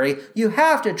really, Barry, you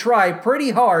have to try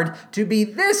pretty hard to be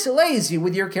this lazy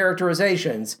with your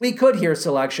characterizations. We could hear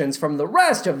selections from the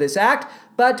rest of this act,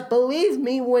 but believe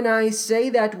me when I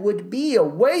say that would be a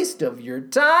waste of your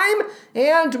time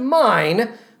and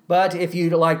mine. But if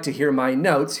you'd like to hear my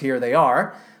notes, here they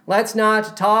are. Let's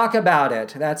Not Talk About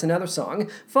It, that's another song,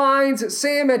 finds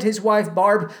Sam and his wife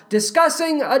Barb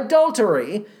discussing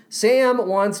adultery. Sam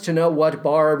wants to know what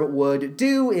Barb would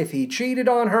do if he cheated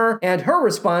on her, and her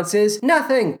response is,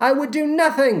 nothing. I would do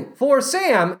nothing. For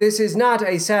Sam, this is not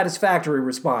a satisfactory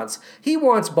response. He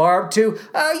wants Barb to,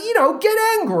 get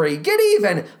angry, get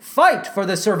even, fight for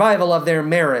the survival of their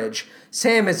marriage.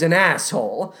 Sam is an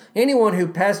asshole. Anyone who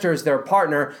pesters their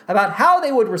partner about how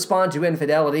they would respond to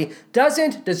infidelity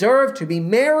doesn't deserve to be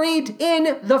married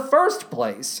in the first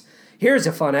place. Here's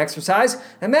a fun exercise.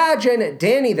 Imagine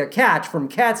Danny the cat from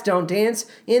Cats Don't Dance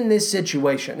in this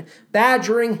situation,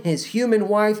 badgering his human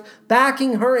wife,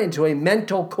 backing her into a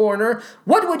mental corner.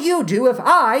 What would you do if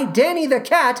I, Danny the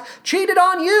cat, cheated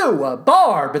on you,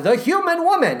 Barb, the human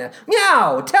woman?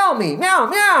 Meow, tell me, meow,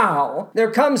 meow.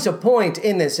 There comes a point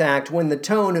in this act when the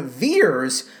tone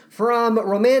veers from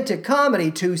romantic comedy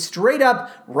to straight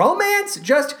up romance,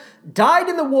 just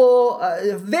dyed-in-the-wool,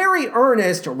 very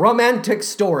earnest romantic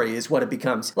story is what it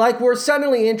becomes. Like we're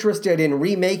suddenly interested in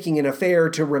remaking an affair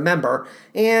to remember,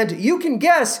 and you can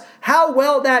guess how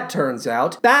well that turns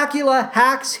out. Bakula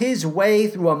hacks his way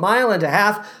through 1.5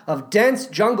 miles of dense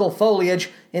jungle foliage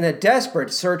in a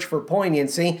desperate search for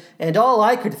poignancy, and all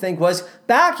I could think was,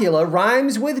 Bakula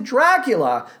rhymes with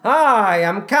Dracula. I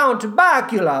am Count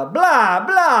Bakula, blah,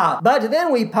 blah. But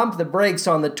then we pump the brakes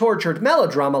on the tortured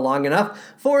melodrama long enough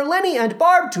for Lenny and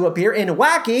Barb to appear in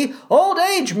wacky old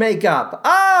age makeup.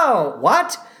 Oh,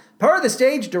 what? Per the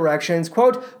stage directions,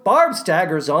 quote, Barb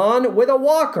staggers on with a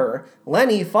walker.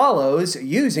 Lenny follows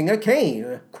using a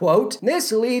cane. Quote,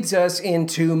 this leads us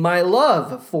into My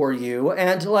Love for You,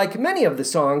 and like many of the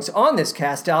songs on this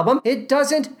cast album, it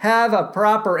doesn't have a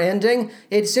proper ending.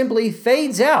 It simply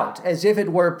fades out as if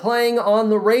it were playing on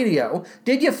the radio.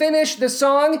 Did you finish the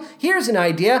song? Here's an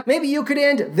idea. Maybe you could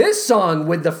end this song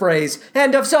with the phrase,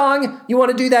 end of song. You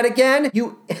want to do that again?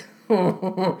 You...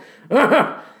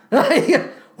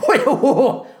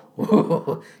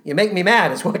 You make me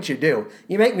mad is what you do.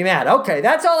 You make me mad. Okay,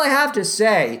 that's all I have to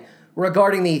say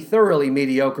regarding the thoroughly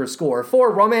mediocre score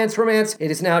for Romance. It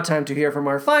is now time to hear from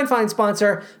our fine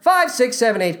sponsor,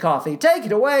 5678 Coffee. Take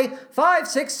it away,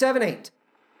 5678.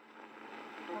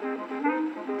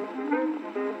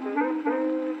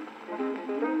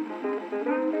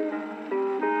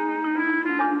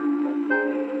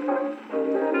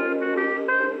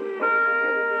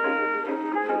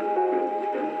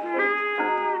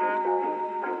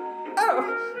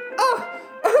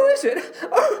 is it?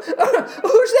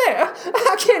 Who's there?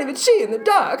 I can't even see in the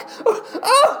dark.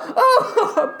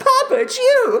 Oh, Papa, it's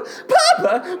you.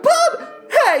 Papa.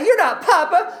 Hey, you're not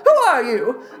Papa. Who are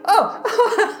you? Oh,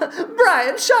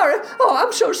 Brian, sorry. Oh,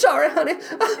 I'm so sorry, honey.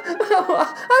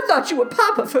 I thought you were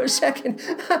Papa for a second.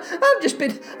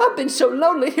 I've been so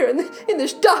lonely here in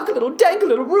this dark dank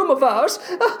little room of ours.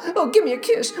 Oh, give me a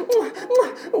kiss.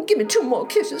 Oh, give me 2 more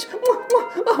kisses.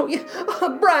 Oh, yeah.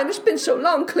 Oh, Brian, it's been so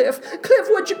long, Cliff. Cliff,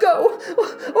 where'd you go?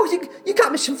 Oh, you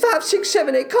got me some 5, 6,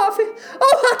 7, 8 coffee.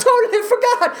 Oh, I totally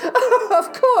forgot. Oh,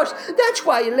 of course. That's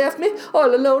why you left me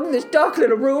all alone in this dark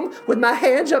little room with my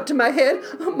hands up to my head,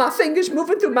 my fingers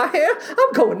moving through my hair.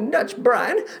 I'm going nuts,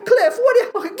 Brian. Cliff,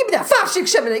 give me that 5,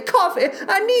 6, 7, 8 coffee.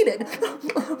 I need it.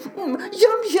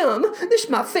 Yum. This is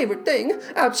my favorite thing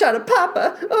outside of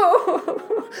Papa.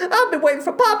 Oh, I've been waiting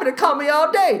for Papa to call me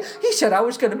all day. He said I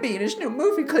was going to be in his new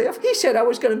movie, Cliff. He said I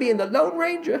was going to be in The Lone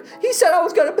Ranger. He said I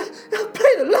was going to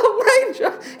play the Lone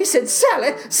Ranger. He said,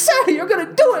 Sally, you're going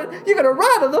to do it. You're going to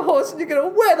ride on the horse and you're going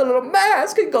to wear the little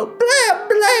mask and go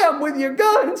blam with your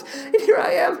guns. And here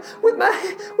I am with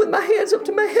my hands up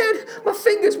to my head, my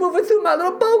fingers moving through my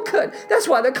little bowl cut. That's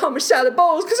why they call me Sally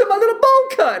Bowles, because of my little bowl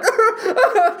cut.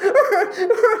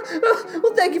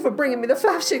 Well, thank you for bringing me the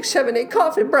 5, 6, 7, 8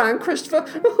 coffee, Brian Christopher.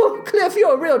 Oh, Cliff,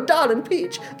 you're a real darling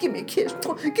peach. Give me a kiss.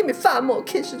 Give me 5 more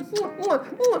kisses.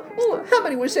 How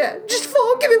many was that? Just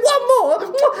 4? Give me 1 more.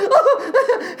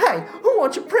 Hey, who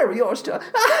wants a prairie oyster?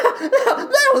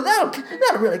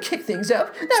 That'll really kick things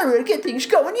up. That'll really get things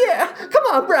going, yeah. Come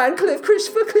on, Brian, Cliff,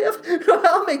 Christopher, Cliff.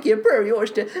 I'll make you a prairie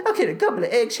oyster. I'll get a couple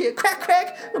of eggs here. Crack.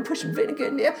 I'll put some vinegar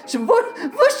in there. Some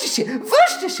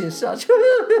Worcestershire sauce.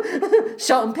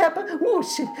 Salt and pepper. Oh,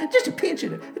 just a pinch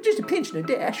and a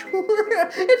dash.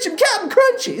 And some Captain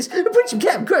Crunchies. Put some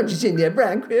Captain Crunchies in there,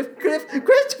 Brian, Cliff,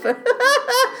 Christopher.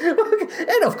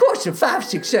 And of course, some 5,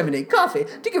 6, 7, 8 coffee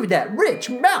to give it that rich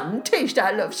mountain taste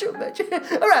I love so much.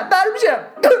 All right, bottoms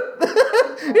up.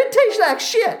 It tastes like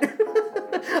shit.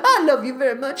 I love you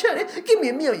very much, honey. Give me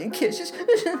a million kisses.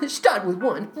 Start with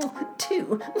 1,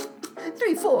 2,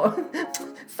 3, 4,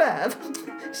 5,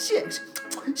 6,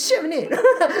 7, 8.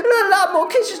 A lot more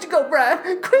kisses to go,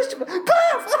 Brian. Christopher.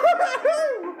 Cliff!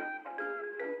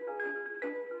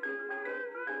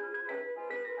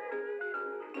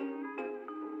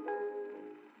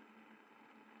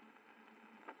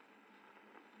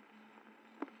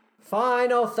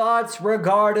 Final thoughts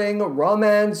regarding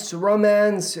Romance.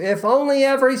 If only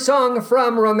every song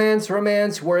from Romance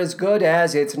were as good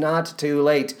as It's Not Too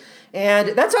Late. And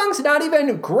that song's not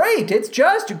even great. It's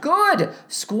just good.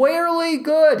 Squarely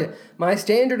good. My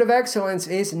standard of excellence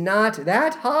is not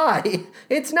that high.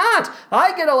 It's not.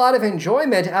 I get a lot of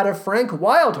enjoyment out of Frank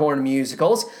Wildhorn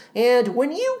musicals, and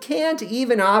when you can't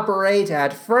even operate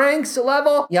at Frank's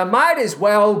level, you might as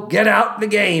well get out the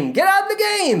game. Get out the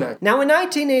game! Now, in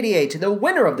 1988, the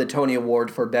winner of the Tony Award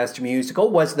for Best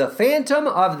Musical was The Phantom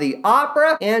of the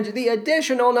Opera, and the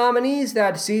additional nominees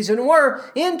that season were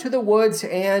Into the Woods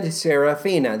and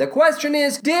Serafina. The question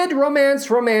is, did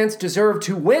Romance deserve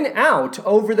to win out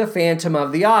over The Phantom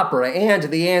of the Opera? And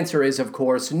the answer is, of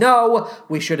course, no.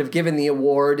 We should have given the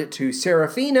award to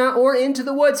Serafina or Into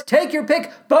the Woods. Take your pick.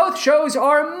 Both shows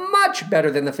are much better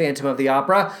than The Phantom of the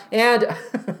Opera, and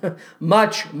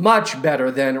much, much better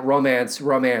than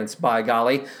Romance, by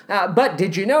golly. But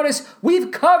did you notice we've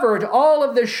covered all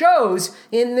of the shows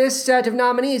in this set of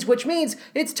nominees, which means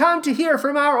it's time to hear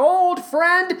from our old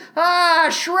friend,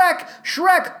 Shrek.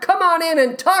 Shrek, come on in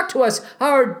and talk to us,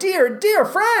 our dear, dear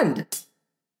friend.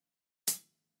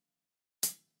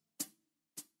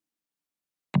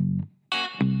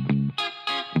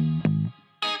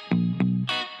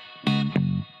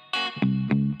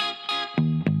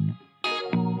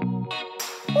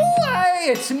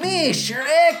 It's me,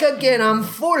 Shrek again. I'm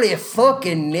fully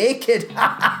fucking naked.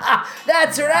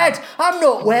 That's right. I'm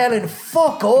not wearing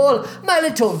fuck all. My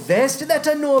little vest that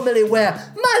I normally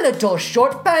wear. My little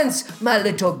short pants. My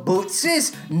little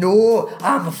bootses. No,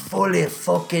 I'm fully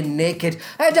fucking naked.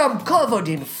 And I'm covered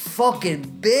in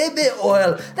fucking baby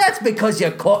oil. That's because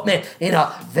you caught me in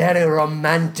a very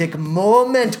romantic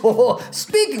moment. Oh,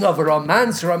 speaking of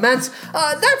romance,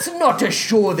 that's not a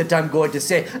show that I'm going to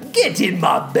say, get in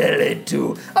my belly too.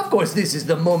 Of course, this is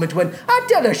the moment when I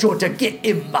tell a show to get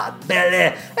in my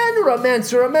belly. And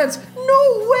romance,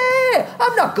 no way!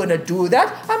 I'm not gonna do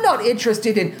that. I'm not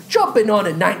interested in jumping on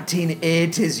a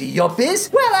 1980s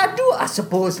yuppies. Well, I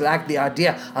suppose, like the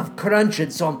idea of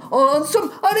crunching some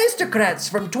aristocrats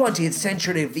from 20th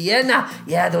century Vienna.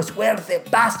 Yeah, those wealthy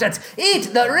bastards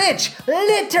eat the rich,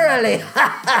 literally.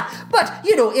 But,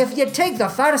 if you take the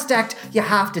first act, you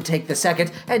have to take the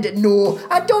second. And no,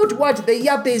 I don't want the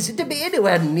yuppies to be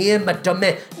anywhere near my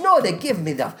tummy. No, they give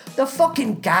me the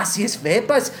fucking gaseous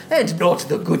vapors, and not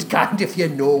the good kind, if you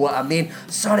know what I mean.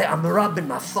 Sorry, I'm rubbing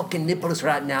my fucking nipples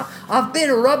right now. I've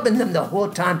been rubbing them the whole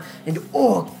time, and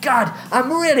oh god,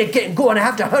 I'm really getting going. I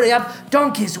have to hurry up.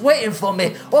 Donkey's waiting for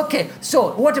me. Okay,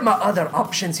 so what are my other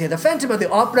options here? The Phantom of the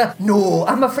Opera? No,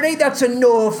 I'm afraid that's a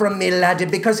no from me, laddie,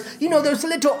 because, those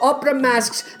little opera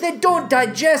masks, they don't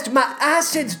digest. My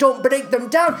acids don't break them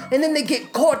down, and then they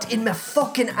get caught in my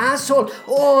fucking asshole.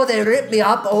 Oh, they rip me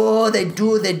up. Oh, they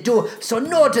do. So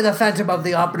no to the Phantom of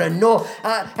the Opera, no.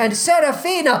 And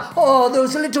Serafina, oh,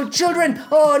 those little children.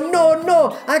 Oh,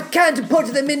 no, I can't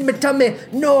put them in my tummy.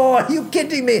 No, are you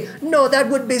kidding me? No, that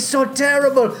would be so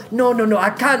terrible. No, I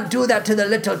can't do that to the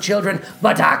little children,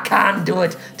 but I can do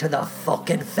it to the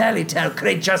fucking fairy tale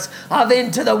creatures of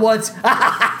Into the Woods.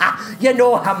 You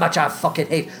know how much I fucking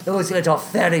hate those little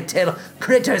fairy tale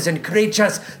critters and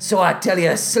creatures. So I tell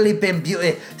you, Sleeping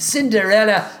Beauty,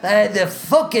 Cinderella, the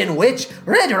fucking witch,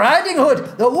 Red Riding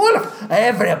Hood, the wolf,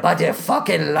 everybody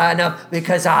fucking line up,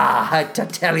 because I had to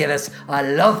tell you this. I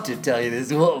love to tell you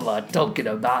this. What am I talking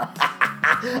about?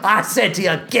 I said to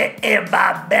you, get in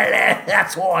my belly.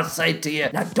 That's what I said to you.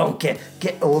 Now, donkey,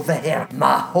 get over here.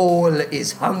 My hole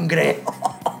is hungry.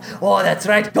 Oh, that's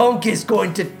right. Donkey's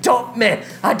going to top me.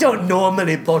 I don't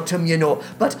normally bottom,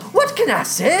 but what can I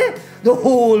say? The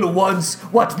hole wants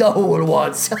what the hole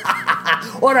wants.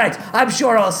 All right, I'm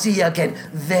sure I'll see you again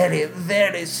very,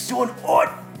 very soon. Oh,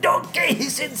 Donkey,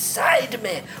 he's inside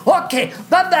me. Okay,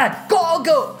 bye-bye.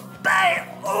 Go. Bye.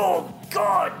 Oh,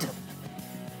 God.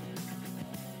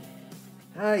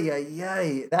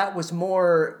 Ay. That was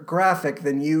more graphic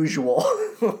than usual.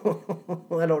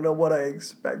 I don't know what I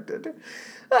expected.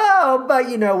 Oh, but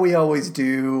we always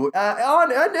do.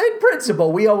 In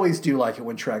principle, we always do like it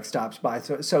when Shrek stops by.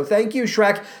 So thank you,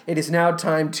 Shrek. It is now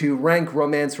time to rank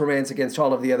Romance against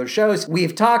all of the other shows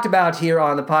we've talked about here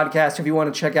on the podcast. If you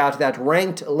want to check out that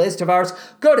ranked list of ours,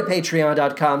 go to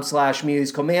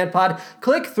patreon.com/musicalmanpod.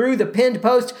 Click through the pinned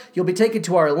post. You'll be taken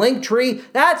to our link tree.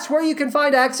 That's where you can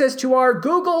find access to our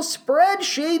Google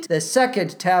spreadsheet, the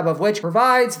second tab of which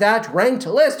provides that ranked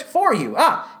list for you.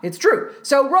 It's true.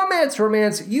 So Romance,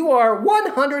 you are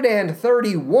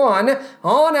 131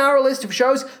 on our list of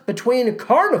shows, between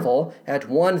Carnival at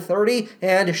 130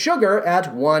 and Sugar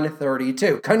at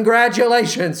 132.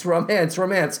 Congratulations,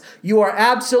 Romance. You are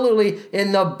absolutely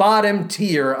in the bottom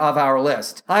tier of our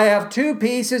list. I have two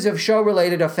pieces of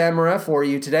show-related ephemera for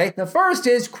you today. The first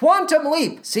is Quantum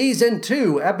Leap, Season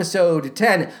 2, Episode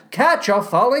 10, Catch a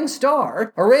Falling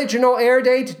Star. Original air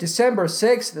date, December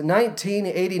 6th,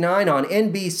 1989 on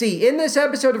NBC. In this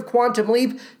episode of Quantum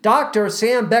Leap, Dr.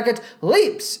 Sam Beckett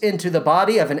leaps into the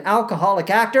body of an alcoholic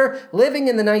actor living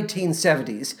in the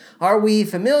 1970s. Are we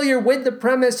familiar with the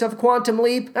premise of Quantum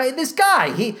Leap? This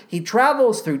guy, he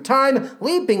travels through time,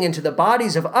 leaping into the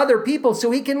bodies of other people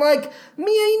so he can, make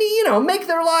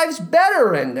their lives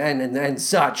better and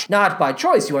such. Not by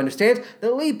choice, you understand.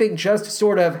 The leaping just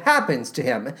sort of happens to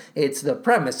him. It's the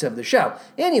premise of the show.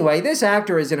 Anyway, this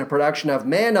actor is in a production of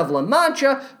Man of La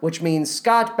Mancha, which means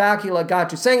Scott Bakula got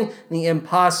to sing the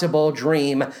Impossible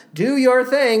Dream. Do your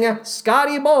thing,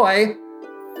 Scotty boy.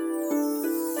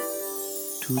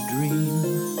 To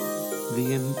dream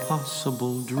the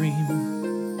impossible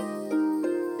dream,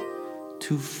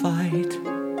 to fight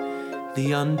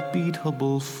the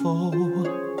unbeatable foe,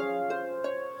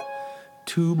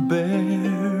 to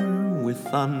bear with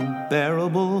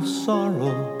unbearable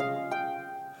sorrow,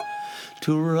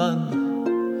 to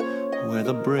run where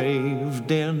the brave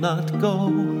dare not go,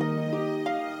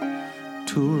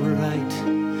 to right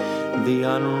the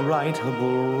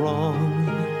unrightable wrong,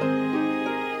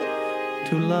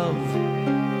 to love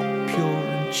pure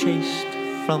and chaste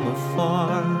from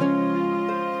afar,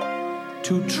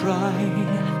 to try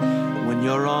when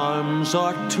your arms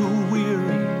are too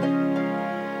weary,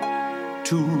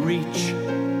 to reach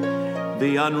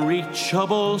the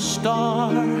unreachable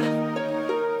star.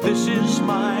 This is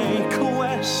my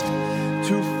quest,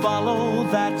 to follow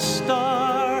that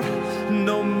star,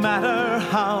 no matter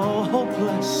how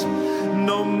hopeless,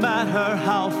 no matter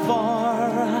how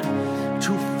far,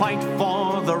 to fight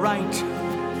for the right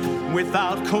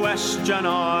without question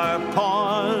or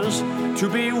pause, to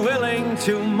be willing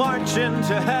to march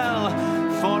into hell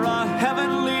for a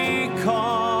heavenly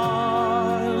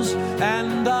cause.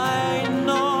 And I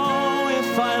know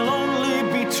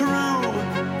true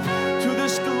to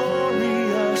this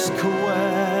glorious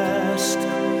quest,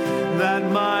 that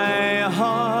my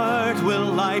heart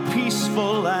will lie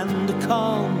peaceful and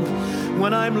calm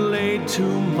when I'm laid to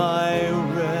my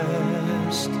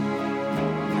rest,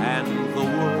 and the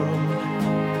world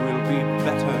will be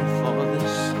better for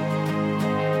this.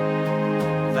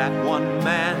 That one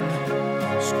man,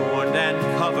 scorned and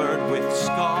covered with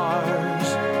scars,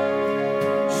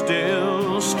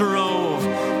 still strove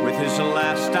with his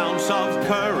last ounce of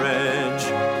courage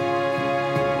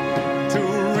to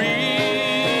reach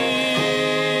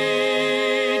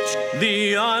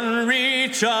the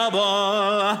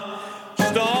unreachable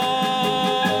stars.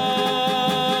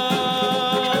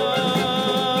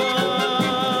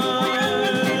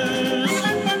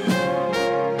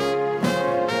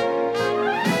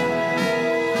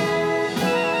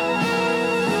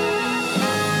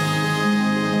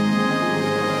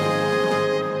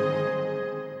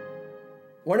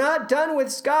 We're not done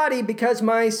with Scotty because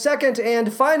my second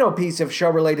and final piece of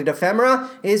show-related ephemera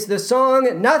is the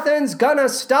song Nothing's Gonna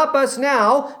Stop Us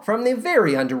Now from the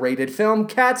very underrated film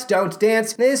Cats Don't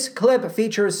Dance. This clip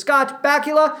features Scott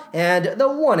Bakula and the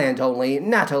one and only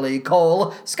Natalie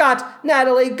Cole. Scott,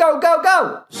 Natalie, go, go,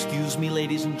 go! Excuse me,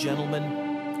 ladies and gentlemen,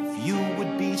 if you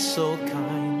would be so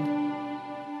kind.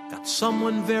 Got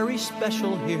someone very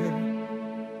special here.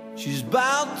 She's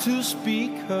about to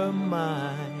speak her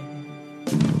mind.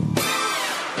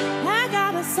 I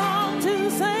got a song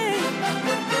to sing.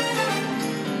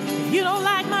 If you don't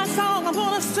like my song, I'm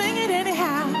gonna sing it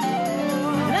anyhow.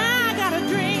 And I got a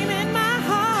dream in my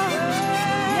heart.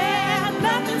 Yeah,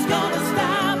 nothing's gonna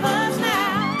stop us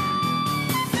now.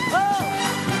 Oh,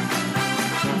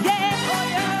 yeah, oh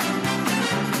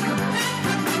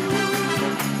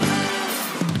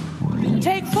yeah.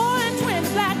 Take 4 and 20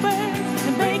 blackbirds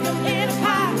and bake them in a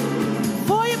pie.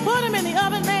 Before you put them in the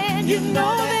oven, man, you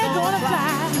know they're gonna fly.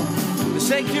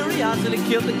 Say curiosity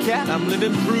killed the cat. I'm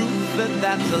living proof that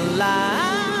that's a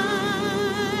lie.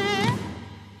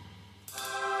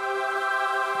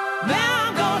 Now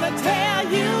I'm gonna tell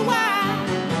you why.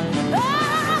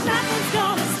 Oh, nothing's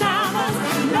gonna stop us.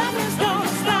 Nothing's gonna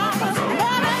stop us.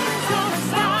 Nothing's gonna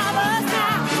stop us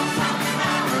now.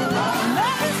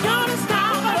 Nothing's gonna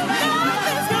stop us.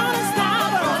 Nothing's gonna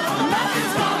stop us.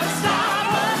 Nothing's gonna stop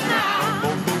us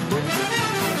now.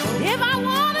 If I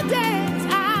wanna dance,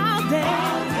 I'll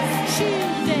dance.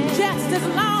 Just as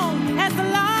long as the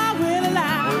law will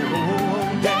allow.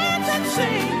 Dance and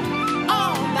sing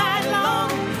all night long,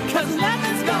 'cause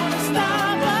nothing's gonna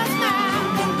stop us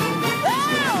now.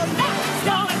 Oh, nothing's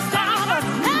gonna stop us.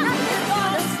 Nothing's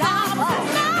gonna stop us.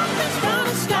 Nothing's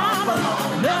gonna stop us.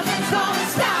 Nothing's gonna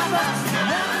stop us.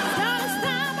 Nothing's gonna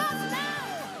stop us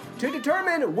now. To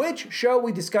determine which show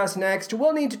we discuss next,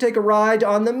 we'll need to take a ride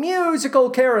on the musical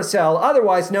carousel,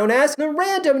 otherwise known as the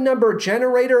random number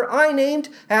generator I named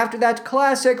after that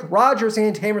classic Rodgers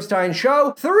and Hammerstein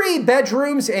show, 3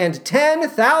 bedrooms and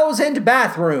 10,000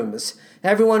 bathrooms.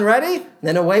 Everyone ready?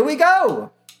 Then away we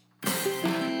go!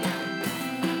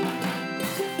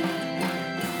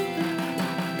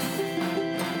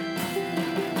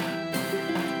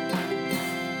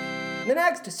 The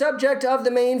next subject of the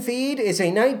main feed is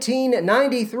a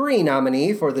 1993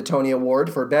 nominee for the Tony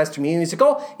Award for Best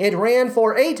Musical. It ran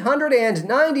for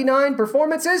 899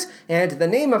 performances, and the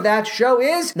name of that show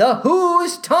is The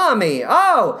Who's Tommy.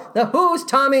 Oh, The Who's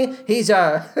Tommy. He's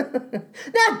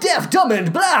that deaf, dumb,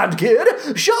 and blind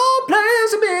kid sure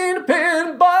plays a mean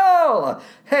pinball.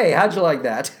 Hey, how'd you like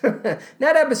that?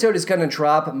 That episode is going to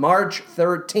drop March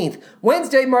 13th,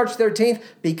 Wednesday, March 13th,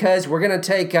 because we're going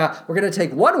to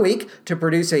take 1 week to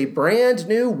produce a brand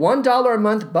new $1 a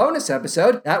month bonus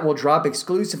episode that will drop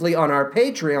exclusively on our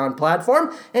Patreon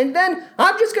platform, and then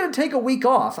I'm just going to take a week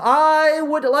off. I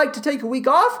would like to take a week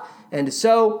off, and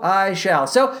so I shall.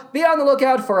 So be on the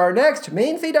lookout for our next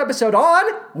main feed episode on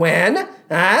when?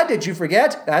 Did you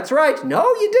forget? That's right.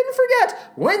 No, you didn't forget.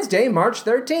 Wednesday, March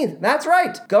 13th. That's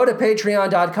right. Go to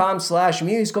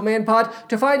patreon.com/musicalmanpod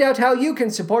to find out how you can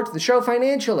support the show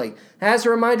financially. As a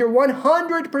reminder,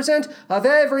 100% of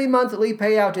every monthly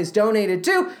payout is donated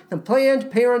to the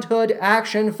Planned Parenthood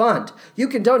Action Fund. You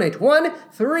can donate $1,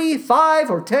 $3, $5,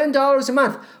 or $10 a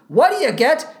month. What do you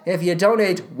get if you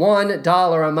donate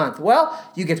 $1 a month? Well,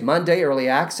 you get Monday early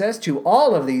access to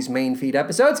all of these main feed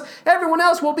episodes. Everyone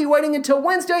else will be waiting until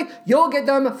Wednesday. You'll get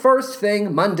them first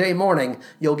thing Monday morning.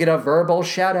 You'll get a verbal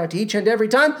shout out each and every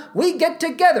time we get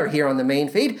together here on the main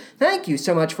feed. Thank you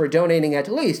so much for donating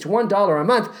at least $1 a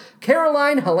month.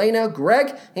 Caroline, Helena,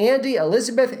 Greg, Andy,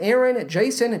 Elizabeth, Aaron,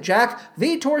 Jason, Jack,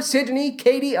 Vitor, Sydney,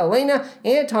 Katie, Elena,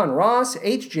 Anton Ross,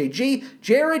 HJG,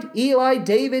 Jared, Eli,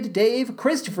 David, Dave,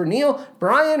 Christopher Neal,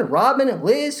 Brian, Robin,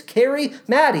 Liz, Carrie,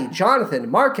 Maddie, Jonathan,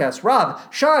 Marcus, Rob,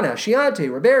 Shauna,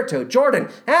 Shiante, Roberto, Jordan,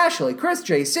 Ashley, Chris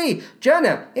JC,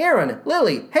 Jenna, Aaron,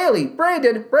 Lily, Haley,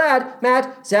 Brandon, Brad,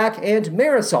 Matt, Zach, and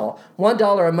Marisol.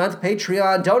 $1 a month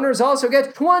Patreon donors also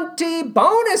get 20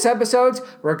 bonus episodes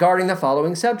regarding the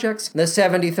following subjects: the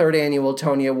 73rd Annual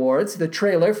Tony Awards, the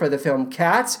trailer for the film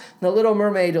Cats, The Little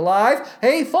Mermaid Live,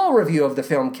 a full review of the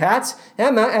film Cats,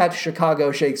 Emma at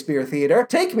Chicago Shakespeare Theater,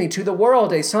 Take Me to the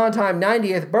World, a Sondheim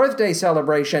 90th birthday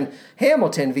celebration,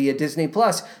 Hamilton via Disney+,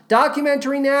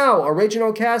 Documentary Now,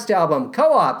 original cast album,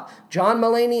 Co-op, John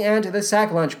Mulaney and the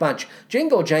Sack Lunch Bunch,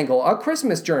 Jingle Jangle, A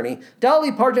Christmas Journey,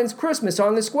 Dolly Parton's Christmas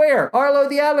on the Square, Arlo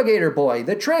the Alligator Boy,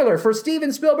 the trailer for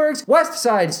Steven Spielberg's West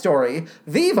Side Story,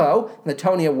 Vivo, the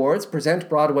Tony Awards present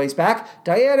Broadway's Back,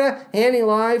 Diana, Annie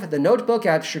Live, The Notebook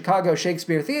at Chicago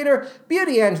Shakespeare Theater,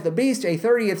 Beauty and the Beast, a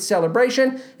 30th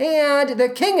celebration, and The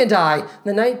King and I,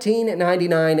 the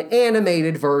 1999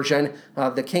 animated version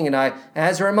of The King and I.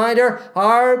 As a reminder,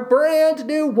 our brand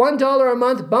new $1 a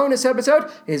month bonus episode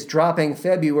is dropping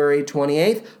February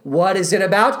 28th. What is it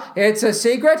about? It's a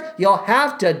secret. You'll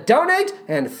have to donate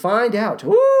and find out.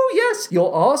 Ooh, yes! You'll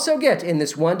also get in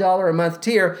this $1 a month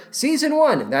tier, Season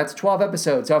 1, that's 12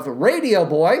 episodes of Radio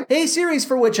Boy, a series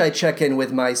for which I check in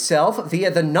with myself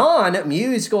via the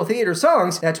non-musical theater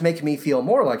songs that make me feel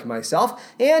more like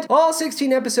myself, and all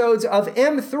 16 episodes of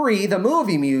M3, the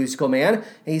movie Musical Man,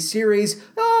 a series,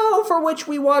 for which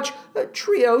we watch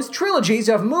trilogies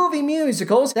of movie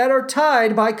musicals that are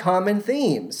tied by common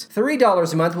themes.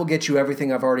 $3 a month will get you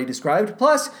everything I've already described,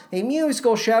 plus a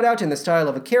musical shout-out in the style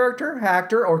of a character,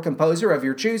 actor, or composer of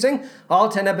your choosing, all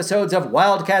 10 episodes of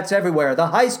Wildcats Everywhere, the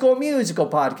High School Musical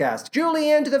podcast,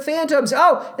 Julie and the Phantoms,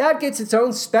 that gets its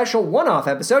own special one-off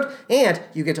episode, and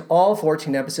you get all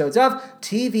 14 episodes of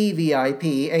TV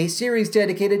VIP, a series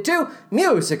dedicated to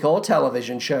musical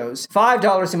television shows.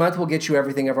 $5 a month will get you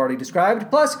everything I've already described,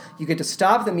 plus you get to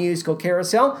stop the musical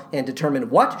carousel and determine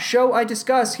what show I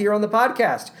discuss here on the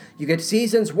podcast. You get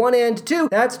seasons 1 and 2,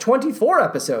 that's 24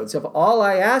 episodes of All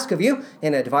I Ask of You,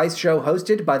 an advice show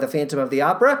hosted by the Phantom of the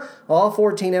Opera, all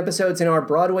 14 episodes in our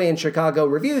Broadway and Chicago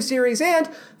review series, and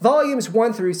volumes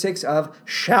 1 through 6 of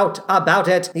Shout About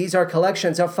It. These are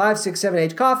collections of 5, 6, 7,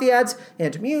 8 coffee ads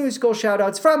and musical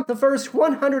shoutouts from the first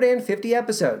 150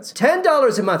 episodes.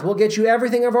 $10 a month will get you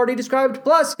everything I've already described,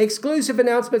 plus exclusive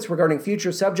announcements regarding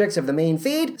future subjects of the main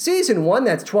feed, Season 1,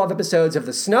 that's 12 episodes of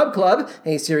The Snub Club,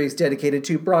 a series dedicated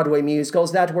to Broadway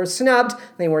musicals that were snubbed.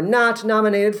 They were not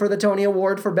nominated for the Tony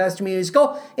Award for Best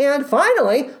Musical. And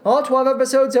finally, all 12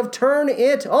 episodes of Turn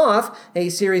It Off, a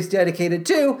series dedicated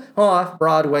to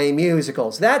off-Broadway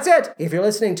musicals. That's it! If you're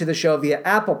listening to the show via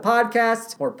Apple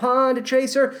Podcasts or Pond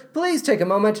Chaser, please take a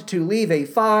moment to leave a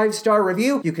 5-star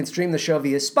review. You can stream the show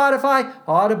via Spotify,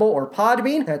 Audible, or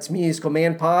Podbean. That's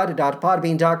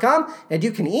musicalmanpod.podbean.com. And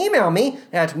you can email me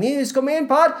at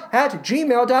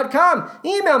musicalmanpod@gmail.com.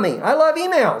 Email me. I love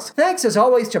emails. Thanks as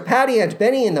always to Patty and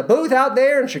Benny in the booth out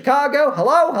there in Chicago.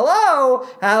 Hello, hello!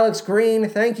 Alex Green,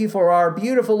 thank you for our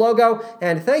beautiful logo,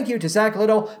 and thank you to Zach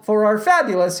Little for our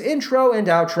fabulous intro and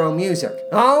outro music.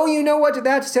 Oh, you know what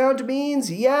that sound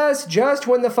means? Yes, just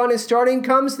when the fun is starting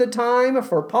comes the time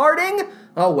for parting.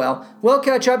 Oh well, we'll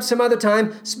catch up some other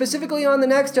time, specifically on the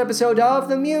next episode of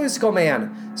The Musical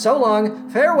Man. So long,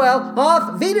 farewell,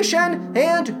 auf Wiedersehen,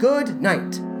 and good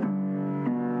night.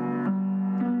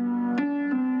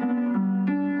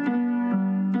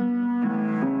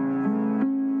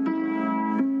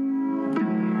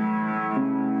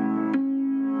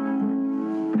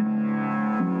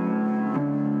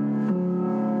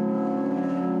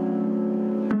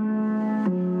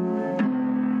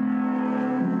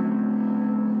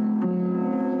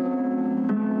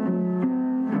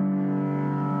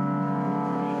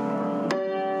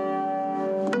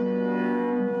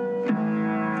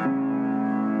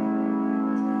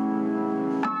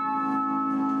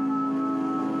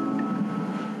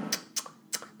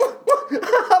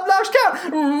 I've lost count.